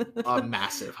on a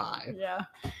massive high.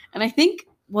 And I think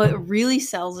what really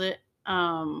sells it,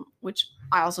 which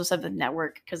I also said the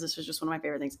network, because this was just one of my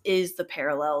favorite things, is the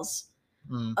parallels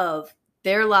of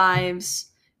their lives,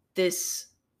 this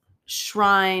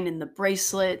shrine and the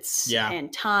bracelets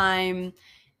and time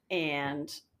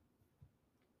and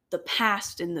the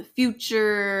past and the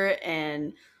future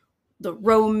and the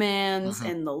romance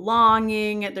and the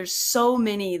longing. There's so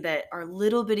many that are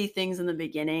little bitty things in the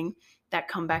beginning that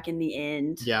come back in the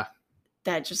end.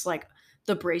 That just like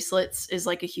the bracelets is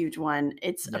like a huge one.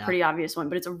 It's a pretty obvious one,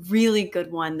 but it's a really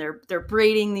good one. They're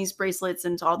braiding these bracelets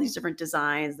into all these different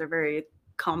designs. They're very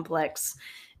complex.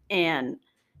 And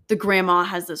the grandma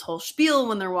has this whole spiel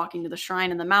when they're walking to the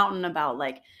shrine in the mountain about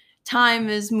like time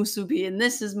is musubi and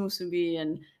this is musubi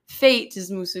and fate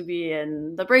is musubi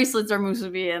and the bracelets are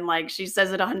musubi, and like she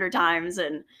says it 100 times,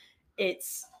 and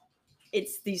it's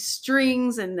these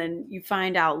strings. And then you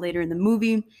find out later in the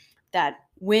movie that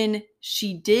when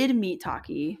she did meet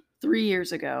Taki 3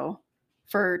 years ago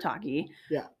for Taki,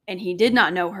 and he did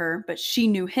not know her, but she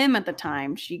knew him at the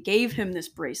time, she gave him this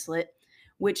bracelet,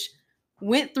 which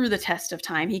went through the test of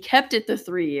time. He kept it the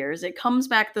 3 years. It comes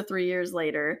back the 3 years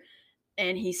later,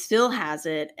 and he still has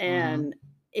it. And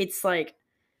it's like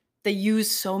they use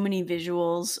so many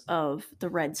visuals of the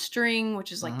red string,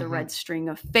 which is like the red string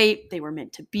of fate. They were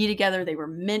meant to be together. They were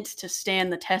meant to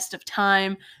stand the test of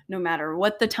time, no matter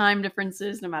what the time difference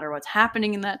is, no matter what's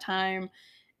happening in that time.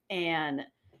 And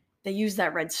they use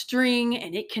that red string,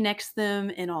 and it connects them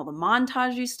in all the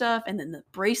montagey stuff. And then the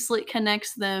bracelet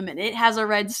connects them, and it has a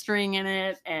red string in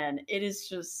it. And it is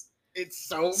just, it's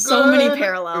so good. So many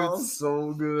parallels. It's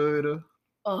so good.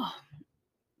 Oh,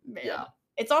 man.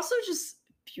 It's also just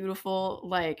beautiful.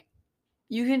 Like,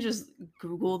 you can just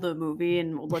Google the movie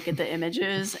and look at the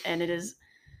images, and it's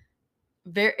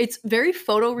very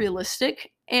photorealistic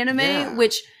anime,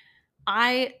 which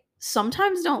I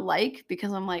sometimes don't like,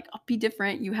 because I'm like, I'll be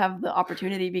different. You have the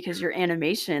opportunity because you're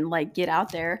animation, like get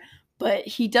out there. But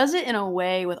he does it in a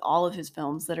way with all of his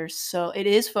films that are it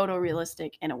is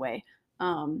photorealistic in a way.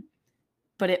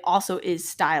 But it also is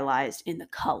stylized in the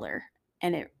color,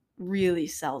 and it really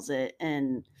sells it.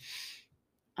 And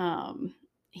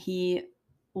he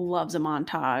loves a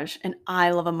montage, and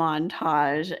I love a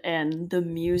montage. And the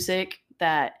music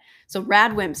so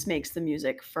Radwimps makes the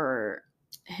music for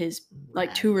his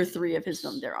like 2 or 3 of his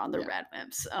films. They're on the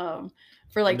Radwimps.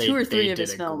 For like 2 or 3 of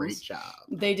his films. Great job.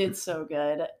 They did so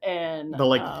good. And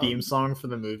the theme song for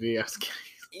the movie, I was kidding.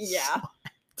 Yeah.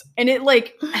 And it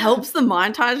like helps the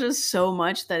montages so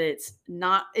much that it's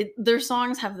not their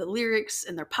songs have the lyrics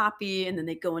and they're poppy, and then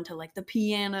they go into like the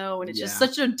piano, and it's just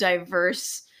such a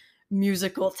diverse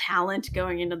musical talent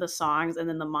going into the songs, and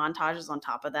then the montages on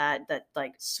top of that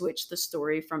like switch the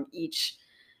story from each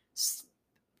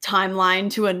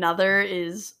timeline to another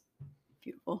is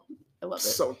beautiful. I love it.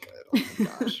 So good. Oh my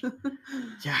gosh.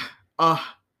 Yeah.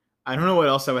 I don't know what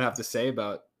else I would have to say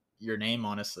about Your Name,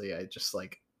 honestly. I just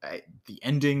like the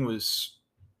ending was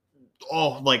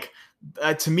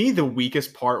to me the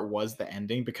weakest part was the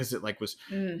ending, because it like was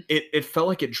it felt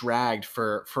like it dragged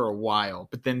for a while.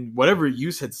 But then whatever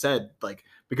you had said, like,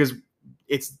 because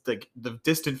it's like the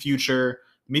distant future,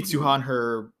 Mitsuha and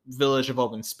her village have all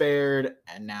been spared,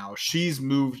 and now she's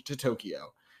moved to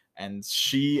Tokyo, and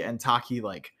she and Taki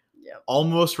like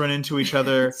almost run into each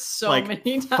other so like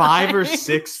many times. 5 or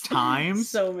 6 times.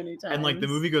 So many times. And like the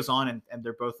movie goes on, and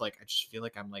they're both like, I just feel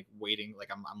like I'm like waiting, like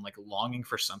I'm like longing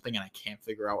for something, and I can't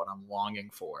figure out what I'm longing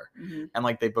for. And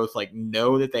like they both like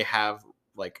know that they have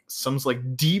like some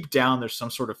like deep down there's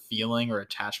some sort of feeling or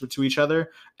attachment to each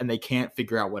other, and they can't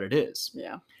figure out what it is.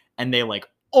 Yeah. And they like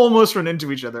almost run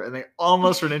into each other, and they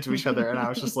almost run into each other, and I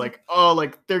was just like, oh,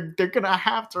 like they're gonna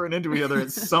have to run into each other at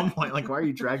some point. Like, why are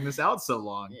you dragging this out so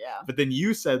long? Yeah. But then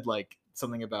you said like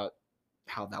something about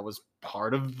how that was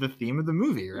part of the theme of the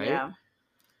movie, right? Yeah.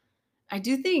 I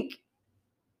do think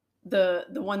the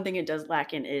one thing it does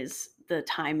lack in is the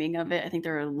timing of it. I think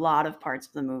there are a lot of parts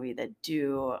of the movie that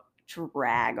do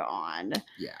drag on.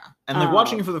 Yeah. And like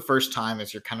watching it for the first time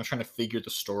as you're kind of trying to figure the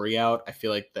story out, I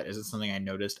feel like that isn't something I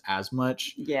noticed as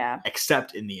much. Yeah.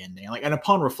 Except in the ending. Like, and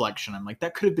upon reflection, I'm like,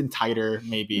 that could have been tighter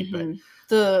maybe,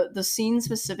 but the scene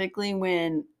specifically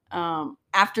when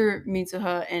after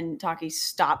Mitsuha and Taki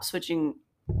stop switching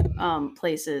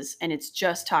places, and it's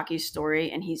just Taki's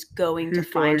story, and he's going to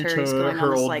find her. He's going her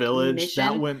on this old like village. mission.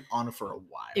 That went on for a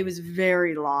while. It was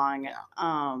very long.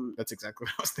 Yeah. That's exactly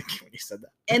what I was thinking when you said that.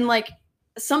 And like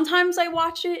sometimes I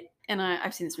watch it, and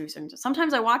I've seen this movie so many times.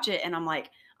 Sometimes I watch it and I'm like,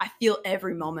 I feel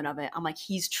every moment of it. I'm like,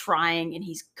 he's trying and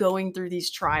he's going through these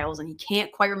trials and he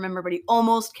can't quite remember, but he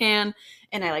almost can.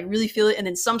 And I like really feel it. And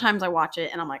then sometimes I watch it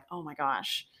and I'm like, oh my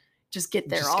gosh, just get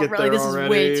there already. This is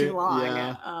way too long.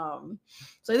 Yeah.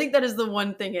 So I think that is the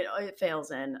one thing it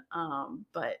fails in.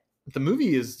 But the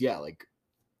movie is like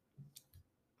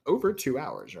over 2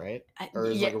 hours, right? Or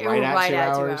is like right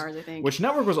at 2 hours, I think. Which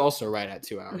Network was also right at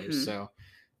 2 hours. So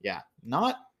yeah,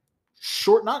 not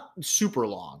short, not super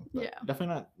long, but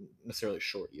definitely not necessarily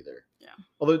short either. Yeah.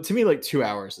 Although to me, like 2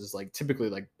 hours is like typically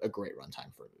like a great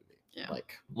runtime for a movie. Yeah.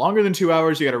 Like longer than 2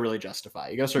 hours, you got to really justify.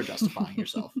 You got to start justifying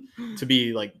yourself to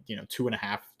be like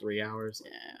 2.5, 3 hours.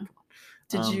 Yeah.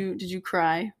 Did you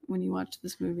cry when you watched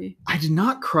this movie? I did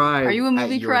not cry. Are you a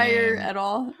movie crier at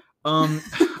all?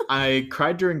 I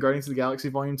cried during Guardians of the Galaxy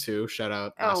Volume 2. Shout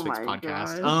out last week's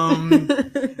podcast.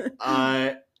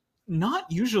 Not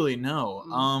usually,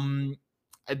 no.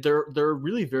 There are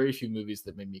really very few movies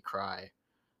that made me cry.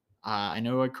 I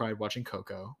know I cried watching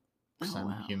Coco because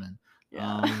I'm human.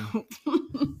 Yeah.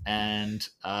 And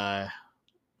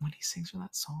when he sings her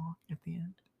that song at the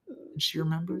end, and she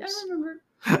remembers. I remember.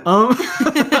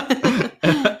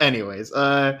 Anyways,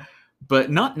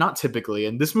 but not typically.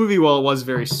 And this movie, while it was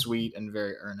very sweet and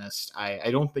very earnest,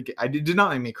 I don't think it did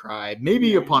not make me cry.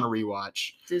 Maybe upon a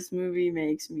rewatch. This movie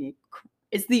makes me.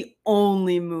 It's the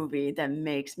only movie that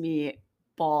makes me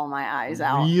bawl my eyes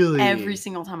out. Really? Every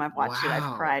single time I've watched it,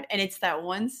 I've cried. And it's that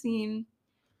one scene.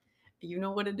 You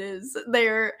know what it is?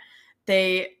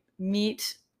 They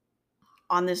meet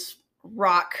on this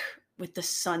rock with the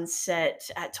sunset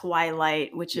at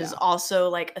twilight, which is also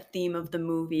like a theme of the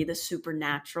movie, the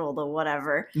supernatural, the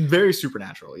whatever. Very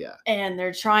supernatural, yeah. And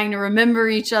they're trying to remember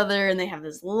each other, and they have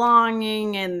this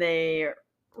longing, and they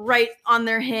write on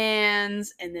their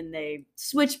hands, and then they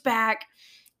switch back,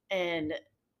 and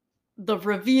the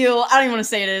reveal, I don't even want to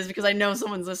say it is because I know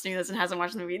someone's listening to this and hasn't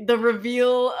watched the movie. The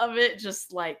reveal of it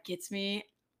just like gets me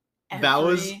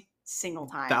every single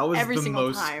time. That was every the single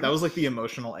most. time. That was like the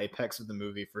emotional apex of the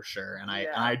movie for sure, and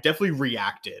Yeah. I definitely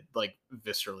reacted like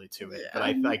viscerally to it. But I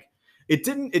Yeah. like it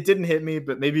didn't hit me.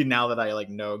 But maybe now that I like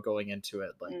know going into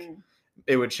it, like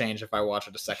it would change if I watch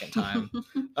it a second time.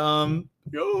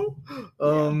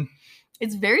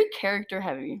 It's very character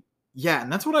heavy. Yeah,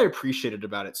 and that's what I appreciated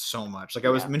about it so much. Like I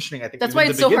was Yeah. mentioning, I think That's even why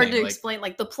at it's the so hard beginning, to like, explain.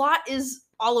 Like the plot is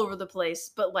all over the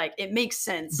place, but like it makes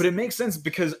sense. But it makes sense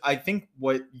because I think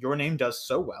what Your Name does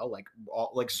so well,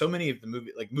 like so many of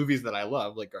the movies that I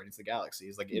love, like Guardians of the Galaxy,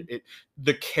 is like it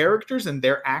the characters and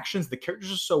their actions, the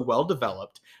characters are so well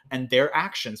developed, and their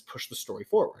actions push the story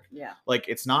forward. Yeah. Like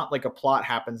it's not like a plot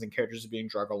happens and characters are being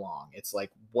drug along. It's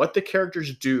like what the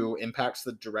characters do impacts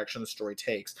the direction the story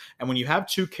takes. And when you have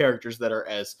two characters that are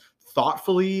as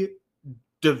thoughtfully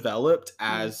developed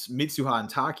as Mitsuha and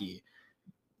Taki,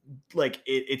 like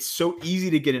it's so easy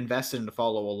to get invested and to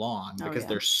follow along because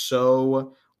they're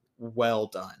so well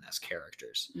done as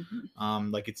characters.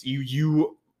 Like it's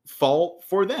you fall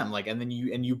for them, like, and then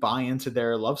you buy into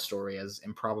their love story, as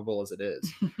improbable as it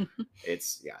is.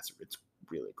 it's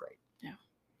really great. Yeah.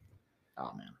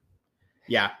 Oh man.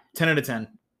 Yeah. 10 out of 10.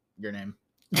 Your Name.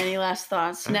 Any last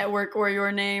thoughts? Network or Your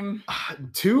Name?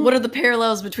 What are the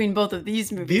parallels between both of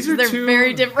these movies? These are They're two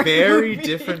very different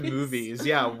different movies.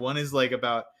 Yeah, one is like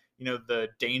about, the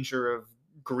danger of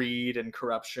greed and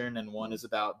corruption, and one is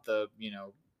about the,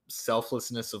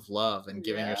 selflessness of love and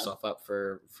giving yourself up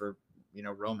for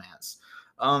romance.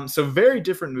 So very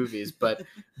different movies, but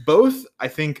both I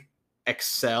think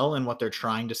excel in what they're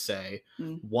trying to say.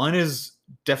 One is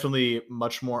definitely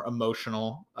much more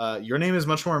emotional. Your Name is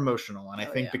much more emotional, and I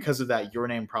think because of that, Your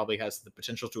Name probably has the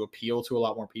potential to appeal to a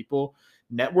lot more people.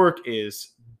 Network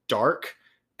is dark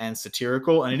and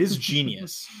satirical, and it is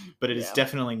genius, but it is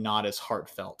definitely not as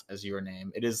heartfelt as Your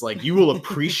Name. It is like you will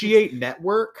appreciate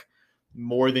Network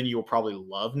more than you will probably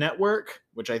love Network,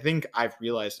 which I think I've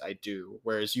realized I do,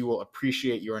 whereas you will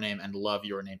appreciate Your Name and love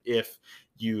Your Name if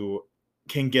you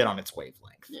can get on its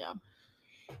wavelength. Yeah.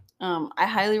 I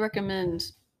highly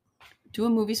recommend do a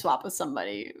movie swap with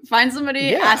somebody. Find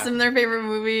somebody, ask them their favorite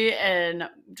movie, and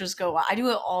just go. I do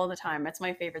it all the time. That's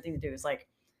my favorite thing to do. Is like,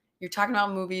 you're talking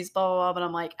about movies, blah, blah, blah, but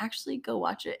I'm like, actually go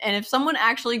watch it. And if someone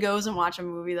actually goes and watch a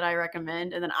movie that I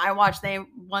recommend, and then I watch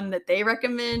one that they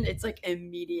recommend, it's like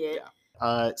immediate.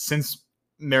 Yeah. Since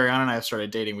Mariana and I have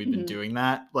started dating, we've been doing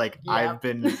that. Like we've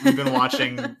been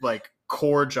watching like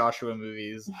core Joshua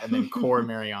movies and then core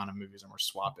Mariana movies, and we're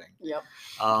swapping. Yep.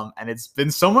 And it's been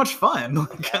so much fun.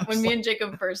 When me and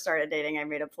Jacob first started dating, I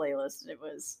made a playlist, and it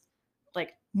was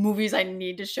like movies I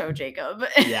need to show Jacob.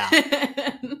 Yeah.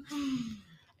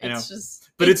 It's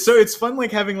just, but it's fun,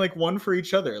 like having like one for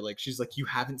each other. Like she's like, you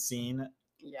haven't seen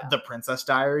The Princess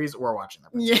Diaries? We're watching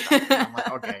The Princess Diaries. I'm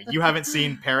like, okay, you haven't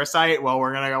seen Parasite? Well,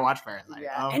 we're gonna go watch Parasite.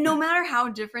 Yeah. And no matter how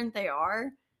different they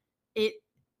are, it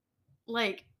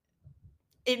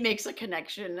makes a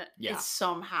connection. Yeah.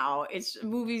 It's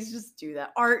movies just do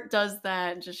that. Art does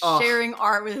that. Just sharing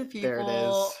art with people. There it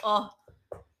is. Oh.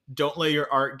 Don't let your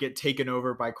art get taken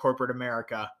over by corporate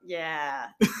America. Yeah.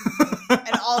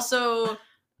 And also,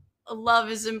 love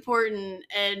is important,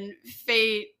 and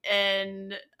fate,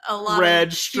 and a lot red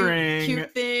of string,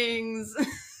 cute things.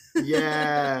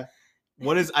 Yeah.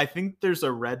 I think there's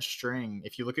a red string.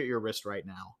 If you look at your wrist right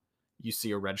now, you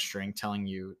see a red string telling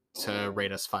you to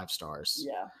rate us 5 stars.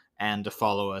 Yeah. And to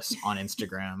follow us on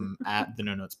Instagram at the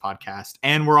No Notes Podcast.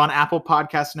 And we're on Apple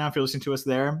Podcasts now if you're listening to us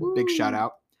there. Woo. Big shout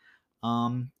out.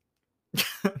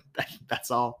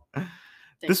 That's all.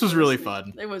 This was really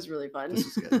fun. It was really fun. This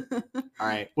was good. All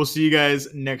right. We'll see you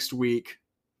guys next week.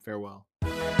 Farewell.